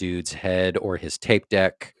inside the dude's head or his tape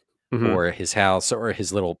deck Mhm. or his house or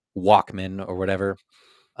his little Walkman or whatever.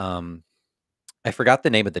 Um, I forgot the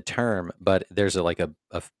name of the term, but there's a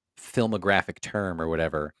filmographic term or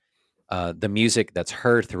whatever. The music that's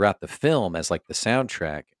heard throughout the film as like the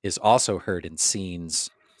soundtrack is also heard in scenes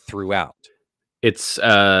throughout. It's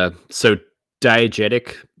so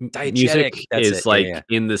diegetic Diegetic, music that's it. is Yeah, yeah, like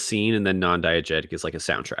in the scene, and then non-diegetic is like a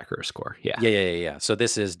soundtrack or a score. Yeah. yeah, yeah, yeah, yeah. So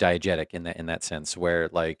this is diegetic in that sense, where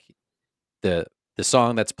like the the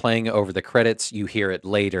song that's playing over the credits, you hear it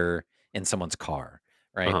later in someone's car,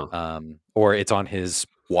 right? Uh-huh. Or it's on his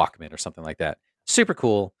Walkman or something like that. Super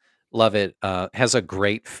cool. Love it. Has a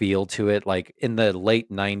great feel to it. Like in the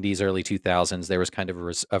late 90s, early 2000s, there was kind of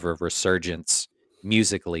a resurgence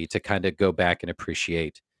musically to kind of go back and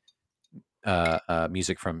appreciate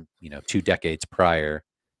music from 2 decades prior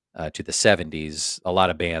to the 70s. A lot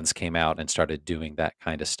of bands came out and started doing that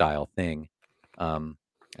kind of style thing. um,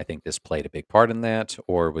 I think this played a big part in that,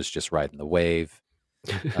 or was just riding the wave.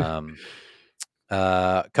 um,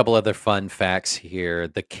 a couple other fun facts here: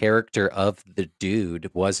 the character of the dude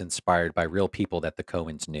was inspired by real people that the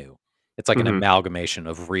Coens knew. It's like an Mhm. amalgamation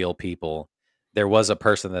of real people. There was a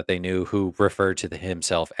person that they knew who referred to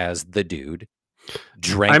himself as the dude, I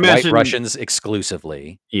drank White imagine Russians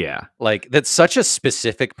exclusively. yeah. Like, that's such a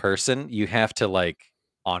specific person, you have to, like,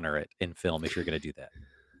 honor it in film if you're gonna do that.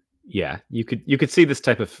 Yeah, you could see this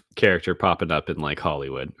type of character popping up in, like,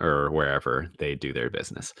 Hollywood or wherever they do their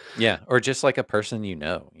business. Yeah, or just, like, a person you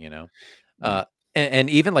know, you know? Mm. Uh, and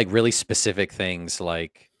even, like, really specific things,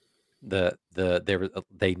 like,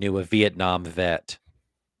 they knew a Vietnam vet,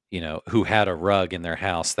 who had a rug in their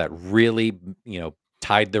house that really,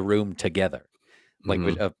 tied the room together. Like,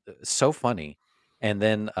 Mhm. so funny. And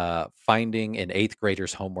then, finding an 8th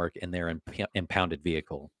grader's homework in their impounded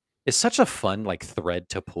vehicle is such a fun, like, thread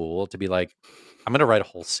to pull to be like, "I'm gonna write a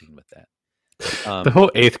whole scene with that." The Um,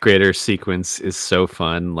 whole 8th grader sequence is so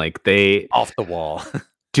fun, like, they off the wall.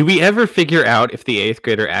 do we ever figure out if the 8th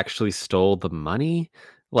grader actually stole the money?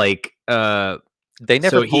 Like, They never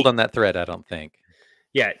so pulled he on that thread, I don't think.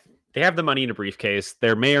 yeah, they have the money in a briefcase.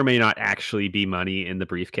 There may or may not actually be money in the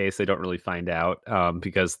briefcase. They don't really find out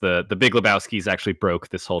because the Big Lebowski's actually broke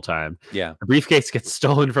this whole time. Yeah. The briefcase gets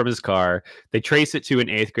stolen from his car. They trace it to an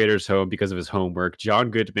 8th grader's home because of his homework.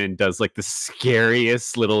 John Goodman does like the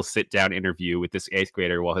scariest little sit down interview with this 8th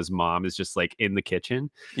grader while his mom is just like in the kitchen.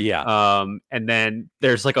 Yeah. And then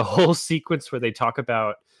there's like a whole sequence where they talk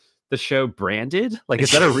about the show Branded. Like,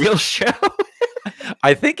 is that a real show?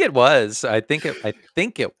 I think it was. I think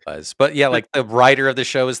it was. But, yeah, the like, the writer of the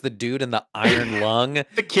show is the dude in the iron lung the and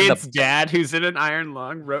the kid's dad, who's in an iron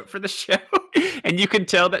lung, wrote for the show, and you can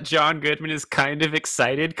tell that John Goodman is kind of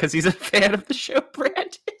excited because he's a fan of the show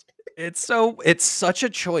Branded. it's such a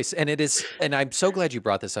choice, and it is, and I'm so glad you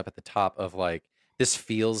brought this up at the top of, like, this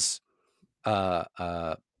feels, uh,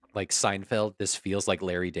 uh, like Seinfeld, this feels like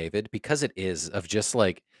Larry David, because it is, of just,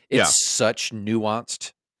 like, Yeah. it's such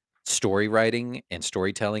nuanced story writing and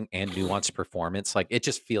storytelling and nuanced performance, like, it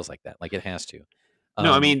just feels like that, like, it has to.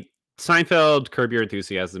 No, I Um, mean Seinfeld, Curb Your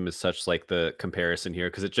Enthusiasm is such like the comparison here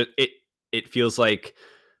because it feels like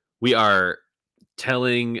we are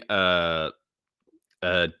telling a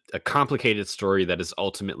complicated story that is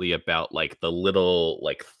ultimately about like the little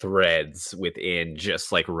like threads within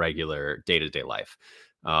just like regular day to day life,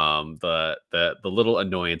 the little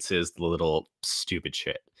annoyances, the little stupid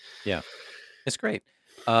shit. yeah, it's great.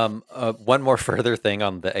 One more further thing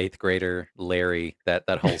on the 8th grader Larry, that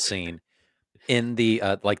whole scene. In the,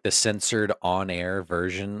 like, the censored on-air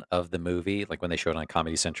version of the movie, like, when they show it on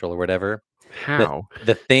Comedy Central or whatever, the How?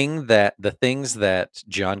 the things that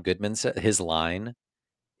John Goodman said, his line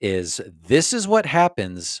is, "This is what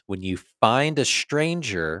happens when you find a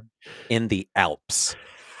stranger in the Alps."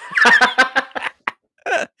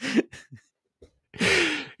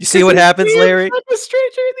 You see Because what he happens, feels Larry? like a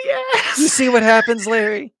stranger in the You ass. see what happens,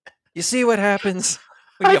 Larry? You see what happens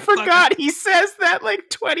when I you fucking forgot he says that like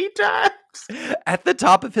 20 times. at the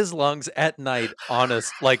top of his lungs at night on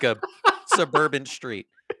like a suburban street.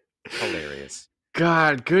 Hilarious.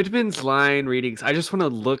 God, Goodman's line readings. I just want to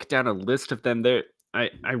look down a list of them. There, I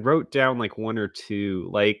wrote down like one or two.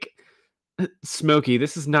 Like Smokey,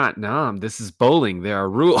 this is not Nom. This is bowling. There are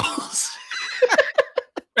rules.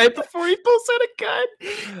 Right before he pulls out a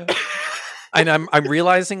gun. And I'm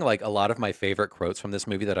realizing like a lot of my favorite quotes from this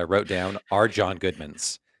movie that I wrote down are John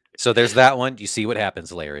Goodman's. So there's that one. You see what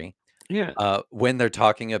happens, Larry. Yeah. When they're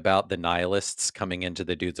talking about the nihilists coming into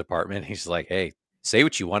the dude's apartment, he's like, "Hey, say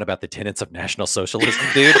what you want about the tenets of National Socialism,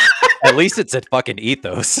 dude. At least it's a fucking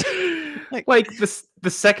ethos." Like, Like the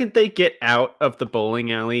second they get out of the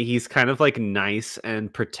bowling alley, he's kind of like nice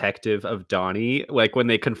and protective of Donnie. Like when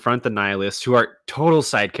they confront the nihilists, who are total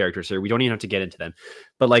side characters here, we don't even have to get into them.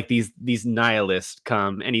 But like these nihilists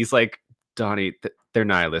come, and he's like, Donnie, they're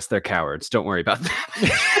nihilists, they're cowards. Don't worry about them.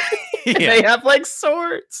 And yeah, they have like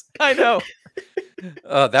swords. I know.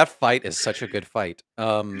 That fight is such a good fight.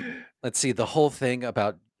 Let's see the whole thing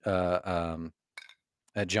about uh, um,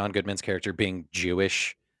 John Goodman's character being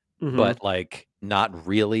Jewish, Hmm. but like not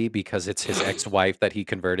really because it's his ex-wife that he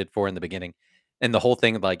converted for in the beginning, and the whole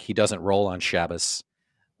thing like he doesn't roll on Shabbos.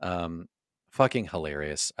 Um, Fucking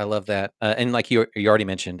hilarious. I love that. And like you already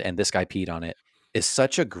mentioned, and this guy peed on it is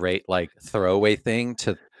such a great like throwaway thing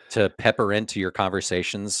to pepper into your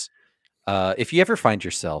conversations. If you ever find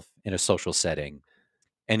yourself in a social setting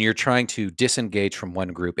and you're trying to disengage from one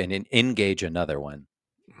group and engage another one,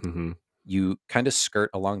 Hmm. you kind of skirt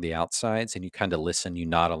along the outsides and you kind of listen, you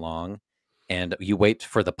nod along, and you wait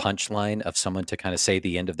for the punchline of someone to kind of say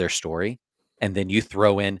the end of their story, and then you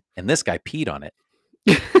throw in, and this guy peed on it.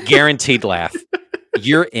 Guaranteed laugh.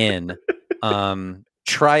 You're in.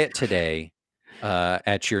 Try it today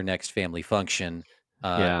at your next family function.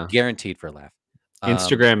 Yeah. Guaranteed for a laugh. Um,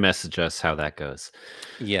 Instagram message us how that goes.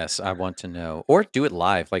 yes, I want to know. Or do it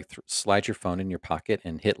live. Like slide your phone in your pocket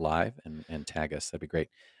and hit live and tag us. That'd be great.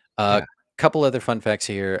 Yeah. Couple other fun facts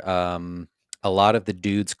here. A lot of the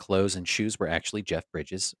dude's clothes and shoes were actually Jeff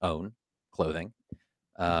Bridges' own clothing,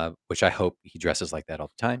 which I hope he dresses like that all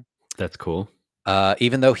the time. That's cool.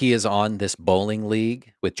 Even though he is on this bowling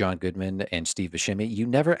league with John Goodman and Steve Buscemi, you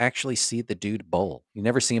never actually see the dude bowl. You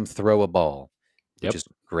never see him throw a ball, which Yep. is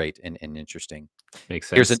great and interesting. Makes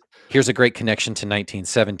Here's sense. a here's a great connection to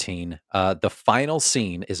 1917. The final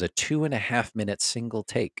scene is a 2.5 minute single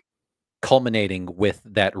take, culminating with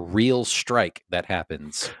that real strike that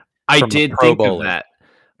happens I from a did pro think of bowler. that.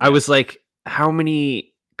 I Yeah. was like, how many?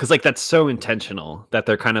 Because like that's so intentional that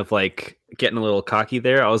they're kind of like getting a little cocky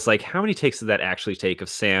there. I was like, how many takes did that actually take of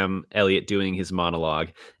Sam Elliott doing his monologue,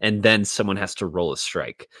 and then someone has to roll a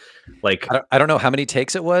strike? Like, I don't know how many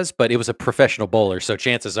takes it was, but it was a professional bowler, so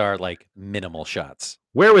chances are like minimal shots.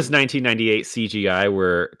 where was 1998 CGI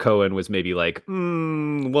where Cohen was maybe like,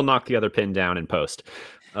 we'll knock the other pin down in post?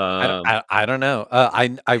 I don't know.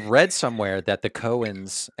 I read somewhere that the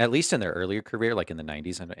Coens, at least in their earlier career, like in the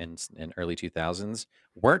 90s and early 2000s,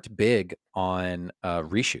 weren't big on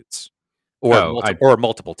reshoots or Oh,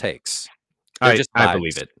 multiple takes. They're just I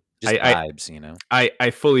believe vibes, it. just vibes, you know.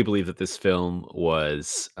 I fully believe that this film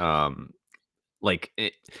was like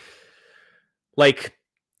it, like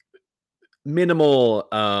minimal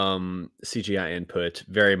CGI input,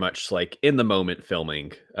 very much like in the moment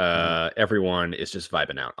filming. Mhm. Everyone is just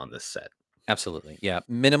vibing out on this set. Absolutely, yeah.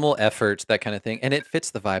 Minimal effort, that kind of thing, and it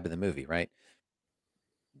fits the vibe of the movie, right?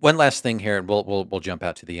 One last thing here, and we'll jump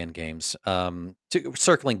out to the end games.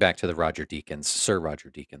 Circling back to the Roger Deakins, Sir Roger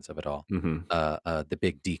Deakins of it all, Hmm. the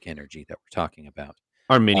big Deak energy that we're talking about.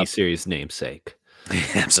 Our Uh, miniseries namesake.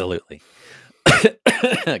 absolutely,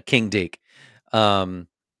 King Deak. Um,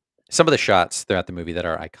 some of the shots throughout the movie that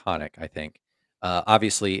are iconic, I think,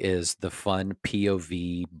 obviously, is the fun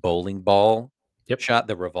POV bowling ball Yep, shot,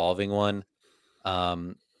 the revolving one.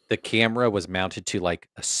 Um, the camera was mounted to like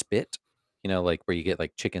a spit, like where you get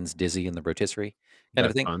like chickens dizzy in the rotisserie kind of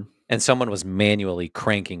that's thing. fun. And someone was manually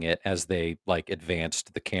cranking it as they like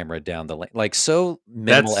advanced the camera down the lane. Like so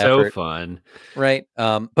That's minimal so effort, fun. right?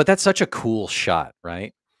 But that's such a cool shot,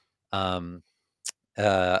 right? Um,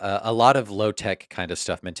 a lot of low tech kind of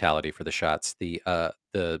stuff mentality for the shots. The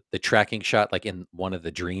tracking shot, like in one of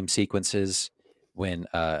the dream sequences, when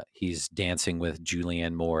he's dancing with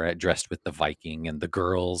Julianne Moore dressed with the Viking and the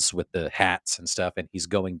girls with the hats and stuff, and he's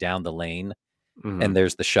going down the lane, Hmm. and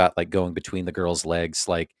there's the shot like going between the girls' legs,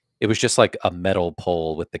 like it was just like a metal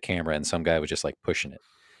pole with the camera, and some guy was just like pushing it,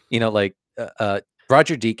 like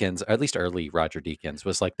Roger Deakins, or at least early Roger Deakins,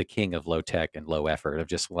 was like the king of low tech and low effort of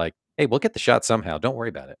just like, hey, we'll get the shot somehow. Don't worry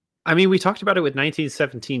about it. I mean, we talked about it with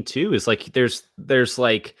 1917 too. Is like there's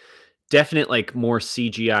like definite like more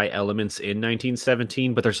CGI elements in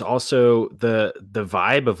 1917, but there's also the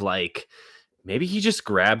vibe of like maybe he just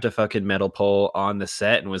grabbed a fucking metal pole on the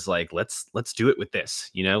set and was like, let's do it with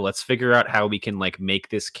this. Let's figure out how we can like make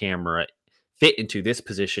this camera fit into this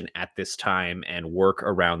position at this time and work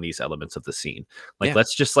around these elements of the scene. Like Yeah.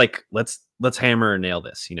 let's just like let's hammer and nail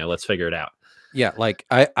this. Let's figure it out. Yeah, like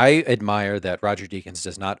I admire that Roger Deakins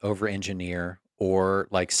does not over-engineer or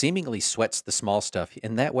like seemingly sweats the small stuff.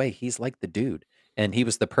 In that way, he's like the dude. And he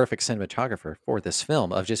was the perfect cinematographer for this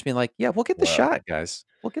film of just being like, yeah, we'll get the Whoa. shot, guys.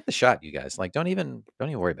 We'll get the shot, you guys. Like, don't even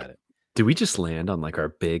worry about it. Do we just land on like our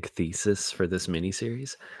big thesis for this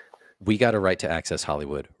miniseries? We got a right to access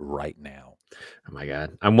Hollywood right now. Oh my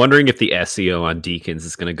god. I'm wondering if the SEO on Deakins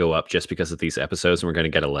is going to go up just because of these episodes and we're going to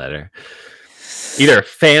get a letter. Either a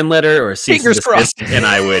fan letter or a cease and Fingers desist, crossed. and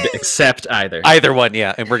I would accept either. Either one,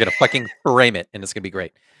 yeah. And we're gonna fucking frame it, and it's gonna be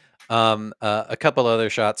great. A couple other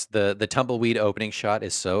shots. The tumbleweed opening shot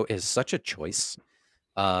is such a choice.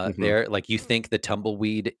 Mhm. There, like you think the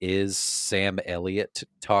tumbleweed is Sam Elliott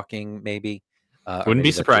talking, maybe, or Wouldn't be maybe that's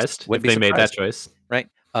just surprised wouldn't if be they made that surprised, choice. right?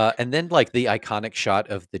 And then like the iconic shot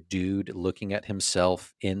of the dude looking at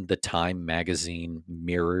himself in the Time magazine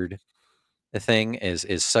mirrored thing is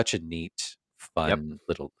such a neat, Yep. fun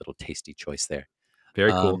little tasty choice there.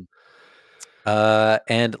 Very cool. Um,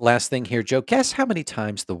 and last thing here, Joe, guess how many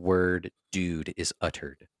times the word dude is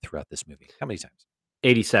uttered throughout this movie? How many times?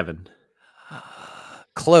 87.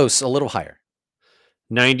 Close, a little higher.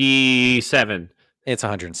 97. It's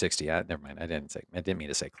 160. Never mind. I didn't mean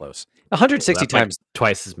to say close. Okay, well, 160 that's like times,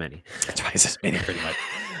 twice as many. twice as many, pretty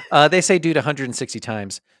much. They say dude 160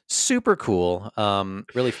 times. Super cool.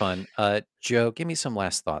 Really fun. Joe, give me some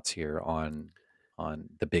last thoughts here on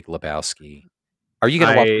the Big Lebowski. Are you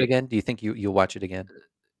gonna watch it I again? Do you think you'll watch it again?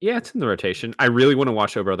 Yeah, it's in the rotation. I really want to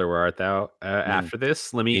watch Oh Brother Where Art Thou Mm, after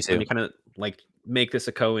this. Let me me too. kind of like make this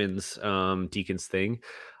a Cohen's Deakins thing.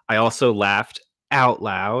 I also laughed out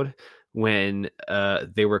loud when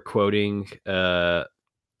they were quoting uh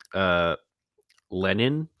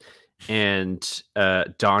Lennon, and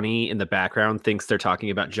Donnie in the background thinks they're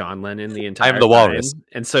talking about John Lennon the I'm entire the walrus. time.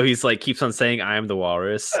 And so he's like keeps on saying I am the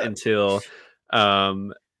walrus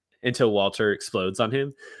um until Walter explodes on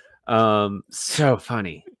him. So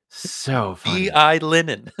funny. So funny. B.I.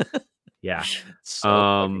 Linen. Yeah. So fucking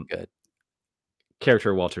Um good.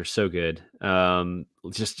 Character Walter so good.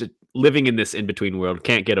 Just living in this in-between world,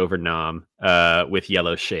 can't get over Nam with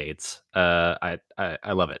yellow shades. I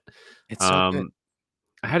love it. It's so good. Um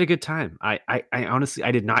I had a good time. I honestly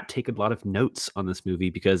I did not take a lot of notes on this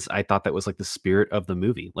movie because I thought that was like the spirit of the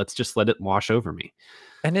movie. Let's just let it wash over me.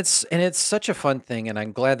 And it's such a fun thing, and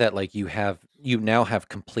I'm glad that, like, you now have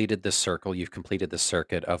completed the circle, you've completed the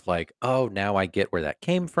circuit of, like, "Oh, now I get where that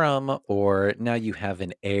came from," or now you have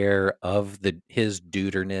an air of his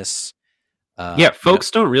duderness, Yeah, you know.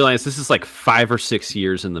 folks don't realize this is like 5 or 6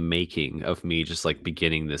 years in the making of me just like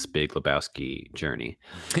beginning this Big Lebowski journey.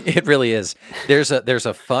 It really is. There's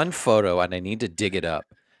a fun photo, and I need to dig it up.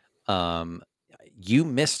 Um, you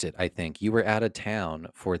missed it, I think. You were out of town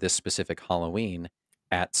for this specific Halloween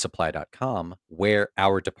at supply.com, where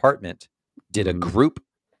our department did a Mhm. group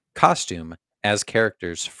costume as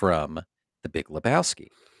characters from The Big Lebowski.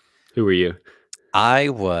 Who are you? I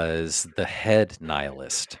was the head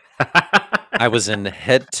nihilist. I was in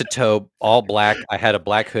head to toe all black. I had a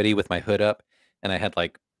black hoodie with my hood up, and I had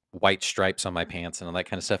like white stripes on my pants and all that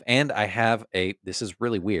kind of stuff. And I have this is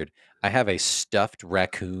really weird. I have a stuffed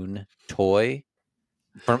raccoon toy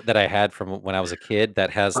that I had from when I was a kid that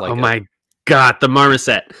has Oh like my god, the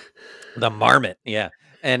marmoset. the marmot, yeah,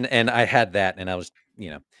 and I had that, and I was,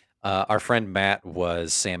 our friend Matt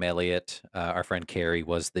was Sam Elliott, our friend Carrie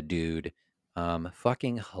was the dude,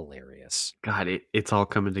 fucking hilarious. God, it's all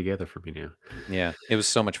coming together for me now. Yeah, it was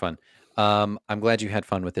so much fun. I'm glad you had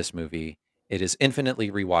fun with this movie. It is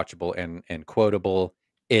infinitely rewatchable and quotable.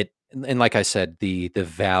 And like I said, the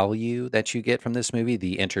value that you get from this movie,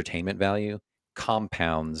 the entertainment value,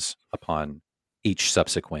 compounds upon each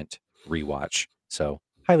subsequent rewatch. So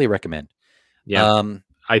highly recommend. Yeah. Um,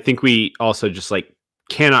 I think we also just like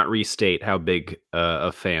cannot restate how big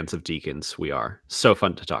of fans of Deakins we are. So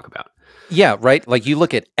fun to talk about. yeah, right. Like you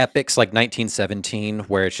look at epics like 1917,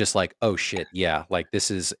 where it's just like, oh shit, yeah, like this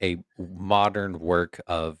is a modern work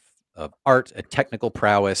of art, a technical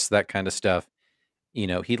prowess, that kind of stuff.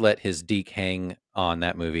 He let his deke hang on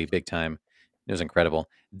that movie big time. It was incredible.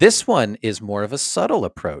 This one is more of a subtle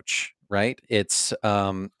approach, right? This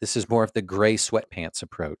is more of the gray sweatpants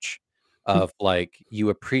approach of like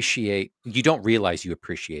you don't realize you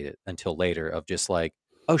appreciate it until later of just like,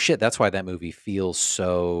 oh shit, that's why that movie feels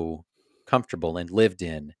so comfortable and lived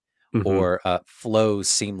in, Hmm. or flows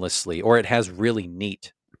seamlessly, or it has really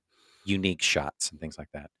neat, unique shots and things like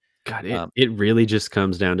that. God, it Um, it really just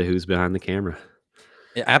comes down to who's behind the camera.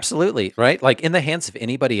 Yeah, absolutely, right? Like, in the hands of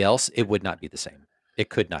anybody else, it would not be the same. It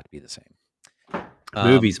could not be the same. Um,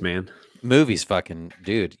 Movies, man. Movies fucking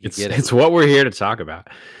dude, you It's get it. it's what we're here to talk about.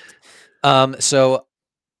 So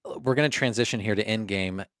we're gonna transition here to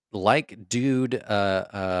Endgame. Like dude,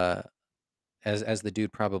 as the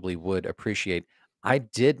dude probably would appreciate, I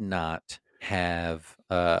did not have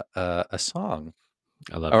a song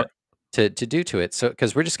I love or it. to do to it. So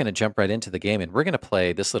because we're just gonna jump right into the game and we're gonna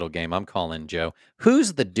play this little game I'm calling Joe.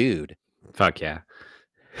 Who's the dude? Fuck yeah.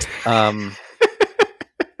 Um,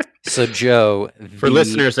 so Joe, For the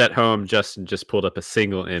listeners at home, Justin just pulled up a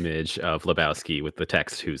single image of Lebowski with the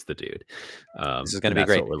text "Who's the dude?" this is gonna And be that's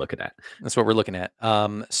great. what we're looking at. That's what we're looking at.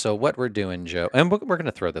 So what we're doing, Joe, and we're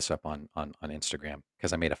gonna throw this up on Instagram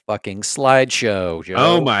because I made a fucking slideshow, Oh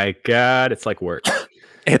Joe. my god, it's like work.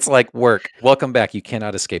 It's like work. Welcome back. You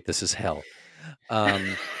cannot escape. This is hell.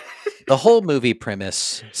 Um, the whole movie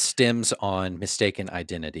premise stems on mistaken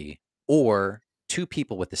identity or two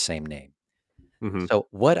people with the same name. Hmm. So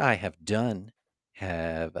what I have done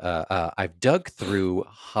I've dug through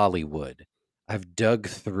Hollywood. I've dug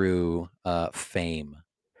through fame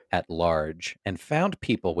at large and found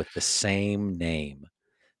people with the same name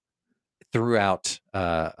throughout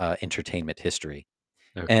entertainment history.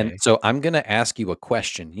 And Okay. so I'm going to ask you a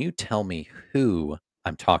question. You tell me who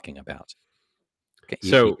I'm talking about. Okay, you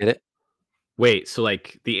So get it? wait, so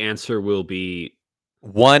like the answer will be,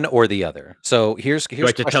 One or the other. So do I here's have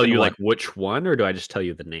to tell question you one. like which one, or do I just tell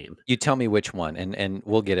you the name? You tell me which one, and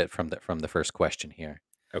we'll get it from the first question here.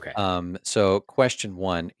 Okay. So question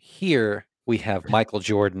one, here we have Michael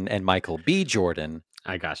Jordan and Michael B. Jordan.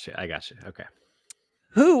 I got you. I got you. Okay.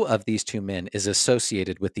 Who of these two men is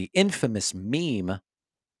associated with the infamous meme,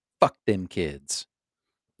 fuck them kids?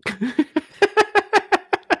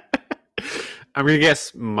 I'm gonna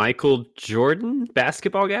guess Michael Jordan,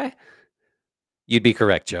 basketball guy. You'd be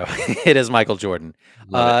correct, Joe. It is Michael Jordan.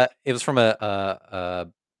 Love it. It was from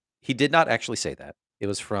he did not actually say that. It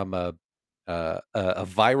was from a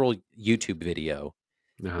viral YouTube video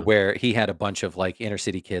Uh-huh. where he had a bunch of like inner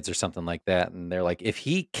city kids or something like that, and they're like, if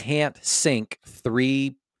he can't sink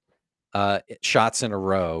three shots in a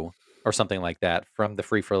row or something like that from the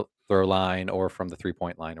throw line or from the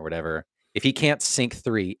 3-point line or whatever, if he can't sink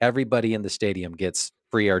three, everybody in the stadium gets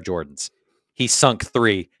free Air Jordans. He sunk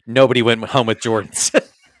three. Nobody went home with Jordans.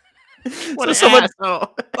 What So an someone,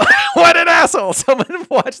 asshole. what an asshole! Someone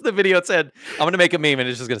watched the video and said, "I'm gonna make a meme and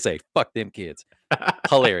it's just gonna say fuck them kids."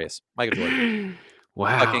 Hilarious, Michael Jordan.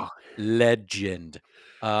 Fucking Wow. legend.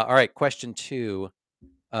 All right, question two.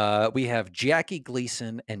 We have Jackie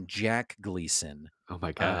Gleason and Jack Gleason, Oh my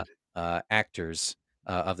uh, god. actors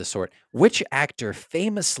of the sort. Which actor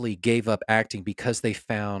famously gave up acting because they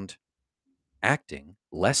found acting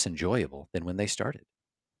less enjoyable than when they started?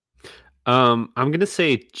 I'm gonna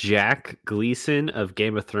say Jack Gleason of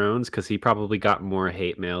Game of Thrones because he probably got more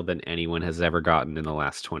hate mail than anyone has ever gotten in the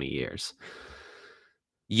last 20 years.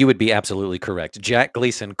 You would be absolutely correct. Jack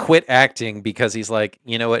Gleason quit acting because he's like,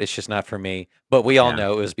 you know what, it's just not for me. But we all Yeah.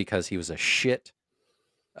 know it was because he was a shit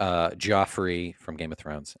Joffrey from Game of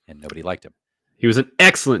Thrones, and nobody liked him. He was an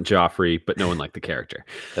excellent Joffrey, but no one liked the character.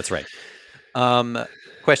 That's right. Um,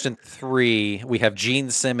 question three, we have Gene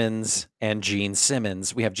Simmons and Gene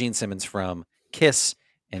Simmons. We have Gene Simmons from Kiss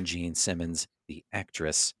and Gene Simmons, the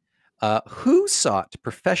actress, who sought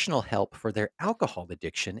professional help for their alcohol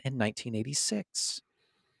addiction in 1986.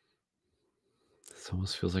 This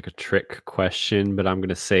almost feels like a trick question, but I'm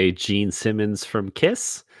gonna say Gene Simmons from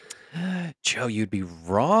Kiss. Joe, you'd be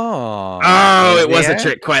wrong. Oh, it was a Yeah,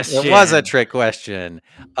 trick it was a question. trick question.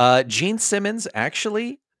 Gene Simmons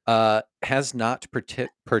actually has not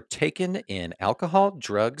partaken in alcohol,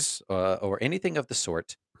 drugs, or anything of the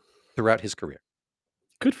sort throughout his career.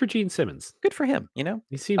 Good for Gene Simmons. Good for him, you know?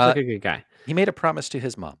 He seems Uh, like a good guy. he made a promise to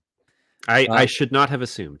his mom. I should not have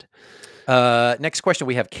assumed. Next question,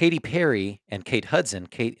 we have Katy Perry and Kate Hudson.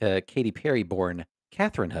 Katy Perry born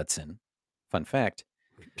Catherine Hudson. Fun fact.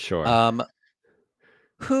 Sure. Um,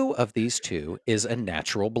 who of these two is a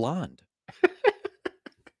natural blonde?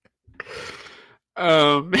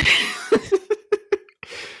 Um,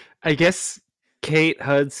 I guess Kate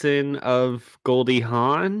Hudson of Goldie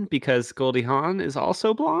Hawn because Goldie Hawn is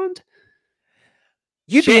also blonde.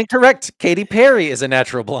 You'd be Shit. incorrect. Katy Perry is a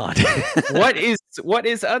natural blonde. What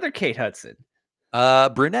is other Kate Hudson?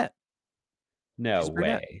 Brunette. No She's a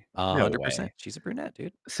brunette. way. No 100%. way. She's a brunette,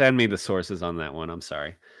 dude. Send me the sources on that one. I'm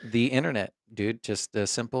sorry. The internet, dude. Just a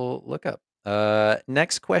simple lookup.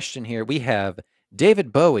 Next question here. We have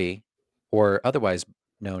David Bowie, or otherwise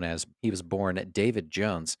known as he was born David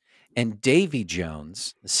Jones, and Davy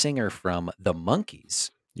Jones, the singer from the Monkees.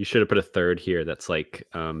 You should have put a third here. That's like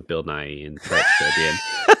Bill Nye and Fred Fabian.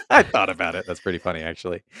 I thought about it. That's pretty funny,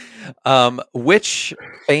 actually. Which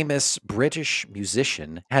famous British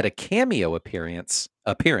musician had a cameo appearance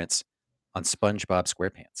on SpongeBob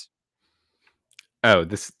SquarePants? Oh,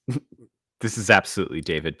 this this is absolutely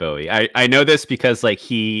David Bowie. I know this because like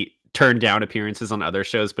he turned down appearances on other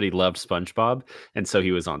shows, but he loved SpongeBob, and so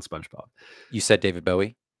he was on SpongeBob. You said David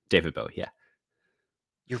Bowie? David Bowie, yeah.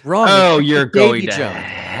 You're wrong. It's Oh, actually you're going Davy to Jones.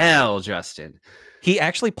 hell, Justin. He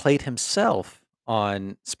actually played himself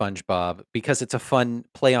on SpongeBob because it's a fun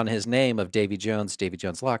play on his name of Davy Jones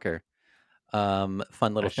Locker. Fun I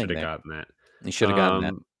little should thing have there. gotten that. You should have gotten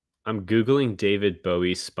that. I'm Googling David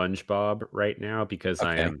Bowie SpongeBob right now because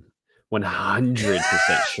I Okay. am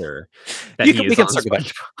 100% sure that You he can, we is can on circle back.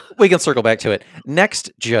 SpongeBob. We can circle back to it.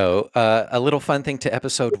 Next, Joe, a little fun thing to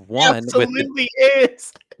episode 1 with the Absolutely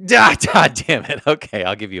is. God damn it. Okay,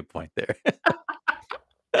 I'll give you a point there.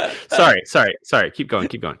 Sorry. Keep going.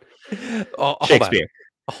 Oh, Shakespeare.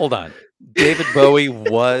 Hold on. David Bowie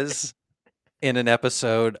was in an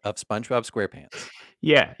episode of SpongeBob SquarePants.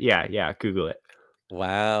 Yeah. Google it.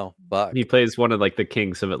 Wow, Buck. He plays one of like the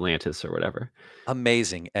kings of Atlantis or whatever.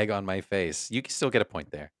 Amazing. Egg on my face. You can still get a point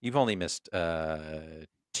there. You've only missed 2.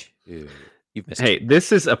 You've missed 2. Hey,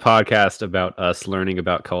 this is a podcast about us learning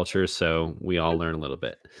about culture, so we all learn a little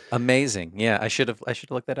bit. Amazing. Yeah, I should have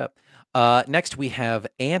looked that up. Next we have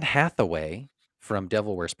Anne Hathaway from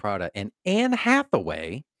Devil Wears Prada, and Anne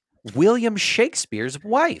Hathaway, William Shakespeare's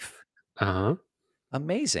wife. Uh-huh.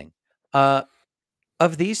 Amazing.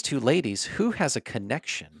 Of these two ladies, who has a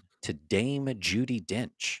connection to Dame Judi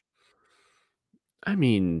Dench? I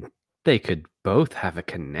mean, they could both have a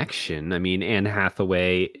connection. I mean, Anne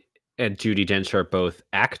Hathaway and Judi Dench are both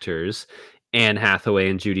actors. Anne Hathaway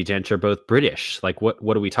and Judi Dench are both British. Like, what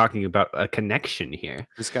are we talking about? A connection here?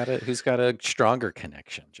 Who's got a stronger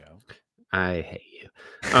connection, Joe? I hate you.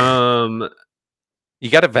 You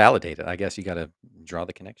got to validate it. I guess you got to draw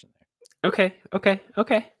the connection there. Okay.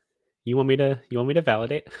 You want me to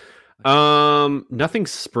validate? Nothing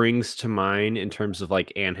springs to mind in terms of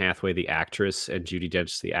like Anne Hathaway, the actress, and Judi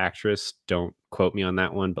Dench, the actress. Don't quote me on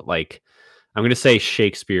that one, but like, I'm gonna say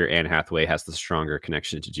Shakespeare. Anne Hathaway has the stronger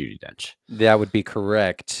connection to Judi Dench. That would be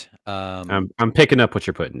correct. I'm picking up what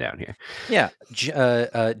you're putting down here. Yeah,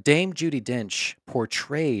 Dame Judi Dench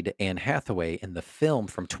portrayed Anne Hathaway in the film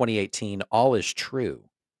from 2018, All Is True,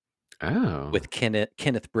 Oh, with Kenneth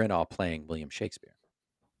Branagh playing William Shakespeare.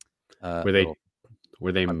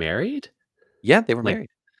 Were they married? Yeah, they were Like, married.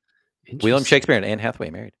 William Shakespeare and Anne Hathaway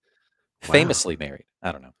married. Wow. Famously married.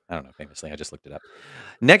 I don't know famously. I just looked it up.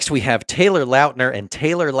 Next, we have Taylor Lautner and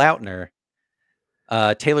Taylor Lautner.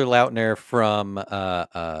 Taylor Lautner from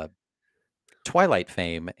Twilight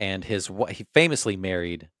fame, and he famously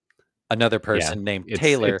married another person named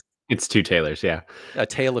Taylor. It's two Taylors, yeah. A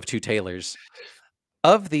tale of two Taylors.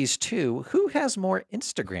 Of these two, who has more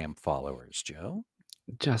Instagram followers, Joe?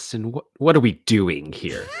 Justin, what are we doing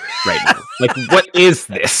here right now? Like, what is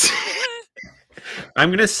this? I'm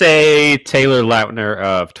gonna say Taylor Lautner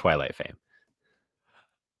of Twilight fame.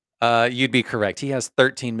 You'd be correct. He has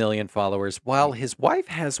 13 million followers, while his wife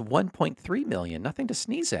has 1.3 million. Nothing to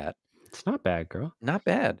sneeze at. It's not bad, girl. Not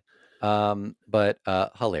bad. But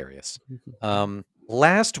hilarious.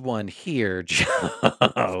 Last one here,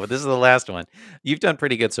 Joe. This is the last one. You've done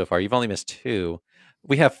pretty good so far. You've only missed 2.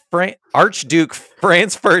 We have Archduke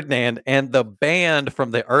Franz Ferdinand and the band from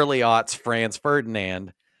the early aughts, Franz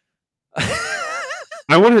Ferdinand.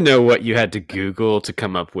 I want to know what you had to Google to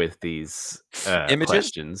come up with these Images?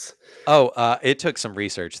 questions. Oh, it took some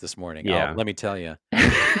research this morning. Yeah. Let me tell you.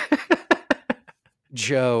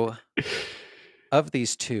 Joe, of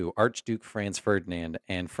these two, Archduke Franz Ferdinand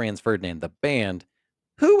and Franz Ferdinand, the band,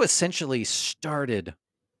 who essentially started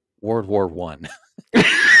World War One?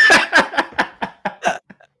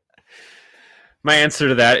 My answer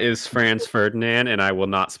to that is Franz Ferdinand, and I will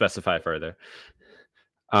not specify further.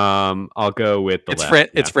 I'll go with the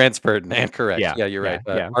left. It's Franz Ferdinand, correct? Yeah, you're right.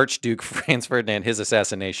 Yeah. Archduke Franz Ferdinand, his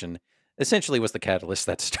assassination essentially was the catalyst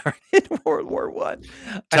that started World War One.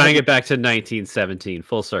 Tying it back to 1917,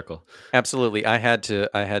 full circle. Absolutely, I had to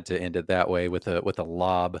end it that way with a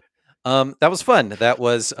lob. That was fun. That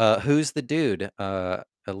was Who's the Dude? A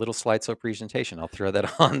little slideshow presentation. I'll throw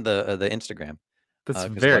that on the Instagram. That's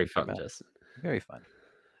very fun, Justin. Very fun.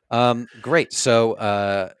 Great.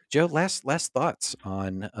 So, Joe, last thoughts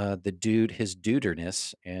on the dude, his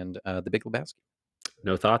duderness, and the Big Lebowski.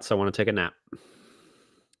 No thoughts. I want to take a nap.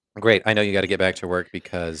 Great. I know you got to get back to work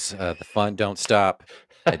because the fun don't stop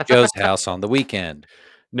at Joe's house on the weekend.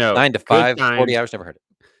 No, 9 to 5, 40 hours. Never heard it.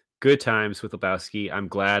 Good times with Lebowski. I'm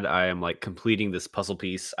glad I am like completing this puzzle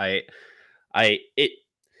piece.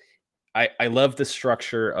 I love the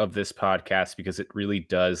structure of this podcast because it really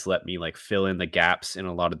does let me like fill in the gaps in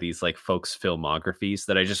a lot of these like folks' filmographies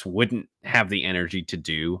that I just wouldn't have the energy to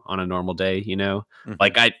do on a normal day, you know? Mhm.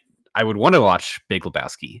 Like I would want to watch Big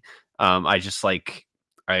Lebowski. I just like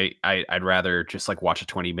I'd rather just like watch a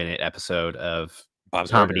 20-minute episode of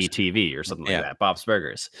Bob's comedy Burgers. TV or something like Yeah. that, Bob's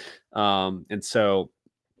Burgers. And so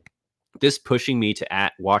this pushing me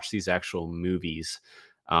to watch these actual movies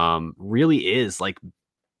really is like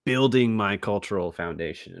building my cultural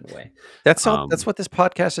foundation in a way. That's Um, what this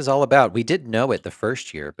podcast is all about. We didn't know it the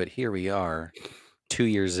first year, but here we are 2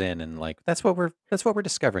 years in and, like, that's what we're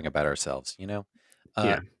discovering about ourselves, you know?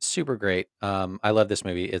 yeah. Super great. I love this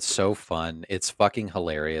movie. It's so fun. It's fucking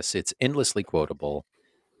hilarious. It's endlessly quotable.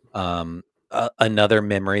 Another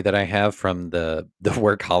memory that I have from the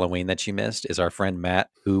work Halloween that you missed is our friend Matt,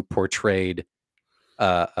 who portrayed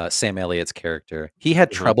Sam Elliott's character. He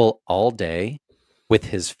had Uh-huh. trouble all day with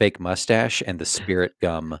his fake mustache and the spirit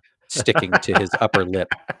gum sticking to his upper lip.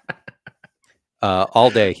 All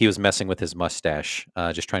day he was messing with his mustache,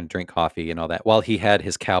 just trying to drink coffee and all that, while he had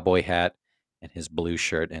his cowboy hat and his blue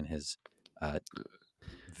shirt and his uh,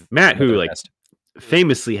 Matt, who leather like vest.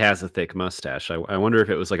 famously has a thick mustache. I wonder if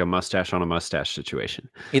it was like a mustache on a mustache situation.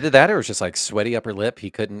 Either that or it was just like sweaty upper lip. He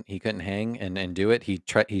couldn't hang and do it. He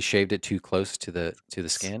shaved it too close to the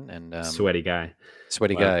S- skin and Sweaty guy.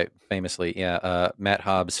 sweaty Wow. guy, famously, yeah, Matt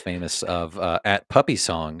Hobbs, famous of, at Puppy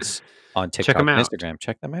Songs on Check TikTok him and out. Instagram.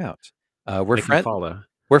 Check them out. Uh, we're Make him friend follow.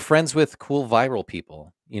 we're friends with cool viral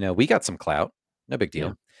people. You know, we got some clout. No big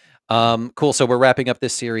Yeah. deal. Cool. So we're wrapping up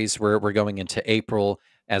this series. We're going into April.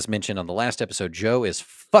 As mentioned on the last episode, Joe is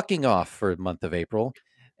fucking off for the month of April,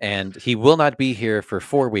 and he will not be here for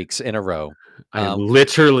 4 weeks in a row. I am Um,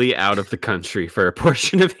 literally out of the country for a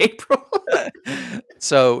portion of April.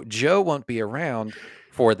 so Joe won't be around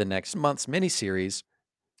for the next month's miniseries,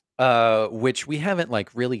 which we haven't, like,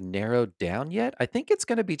 really narrowed down yet. I think it's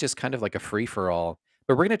gonna be just kind of like a free for all,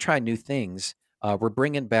 but we're gonna try new things. We're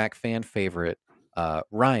bringing back fan favorite,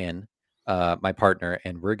 Ryan, my partner,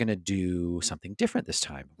 and we're gonna do something different this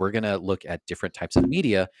time. We're gonna look at different types of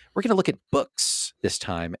media. We're gonna look at books this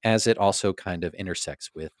time as it also kind of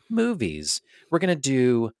intersects with movies. We're gonna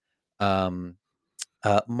do, um,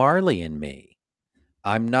 Marley and Me.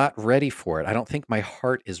 I'm not ready for it. I don't think my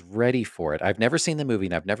heart is ready for it. I've never seen the movie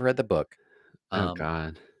and I've never read the book. Oh Um,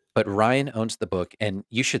 God. but Ryan owns the book, and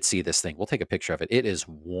you should see this thing. We'll take a picture of it. It is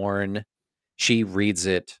worn. She reads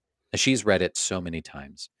it. She's read it so many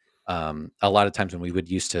times. A lot of times when we would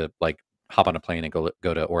used to like hop on a plane and go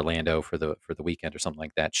to Orlando for the weekend or something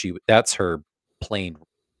like that. That's her plane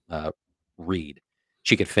uh, read.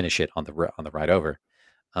 She could finish it on on the ride over.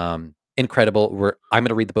 Incredible. I'm going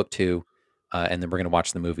to read the book too, and then we're going to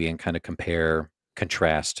watch the movie and kind of compare,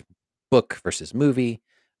 contrast book versus movie,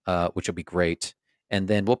 which will be great. And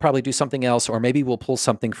then we'll probably do something else, or maybe we'll pull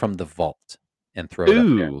something from the vault and throw it up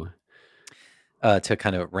there Ooh. to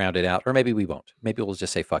kind of round it out. Or maybe we won't. Maybe we'll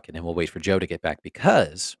just say fuck it and we'll wait for Joe to get back,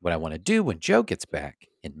 because what I want to do when Joe gets back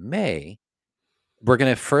in May, we're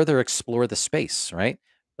going to further explore the space, right?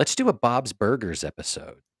 Let's do a Bob's Burgers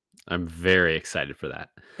episode. I'm very excited for that.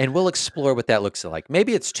 And we'll explore what that looks like.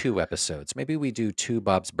 Maybe it's 2 episodes. Maybe we do 2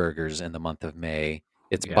 Bob's Burgers in the month of May.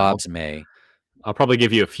 It's Yeah, Bob's May. I'll probably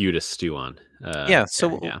give you a few to stew on. Yeah, There, yeah.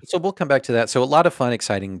 so we'll come back to that. So a lot of fun,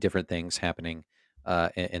 exciting, different things happening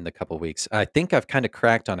in the couple weeks. I think I've kind of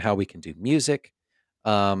cracked on how we can do music,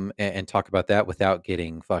 and talk about that without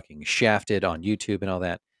getting fucking shafted on YouTube and all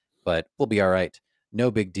that. But we'll be all right.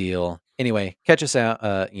 No big deal. Anyway, catch us out,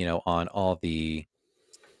 on all the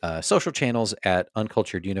social channels at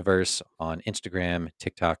Uncultured Universe on Instagram,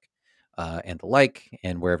 TikTok, and the like,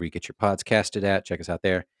 and wherever you get your pods casted at. Check us out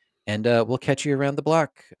there. And we'll catch you around the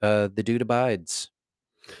block. The dude abides.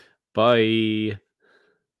 Bye.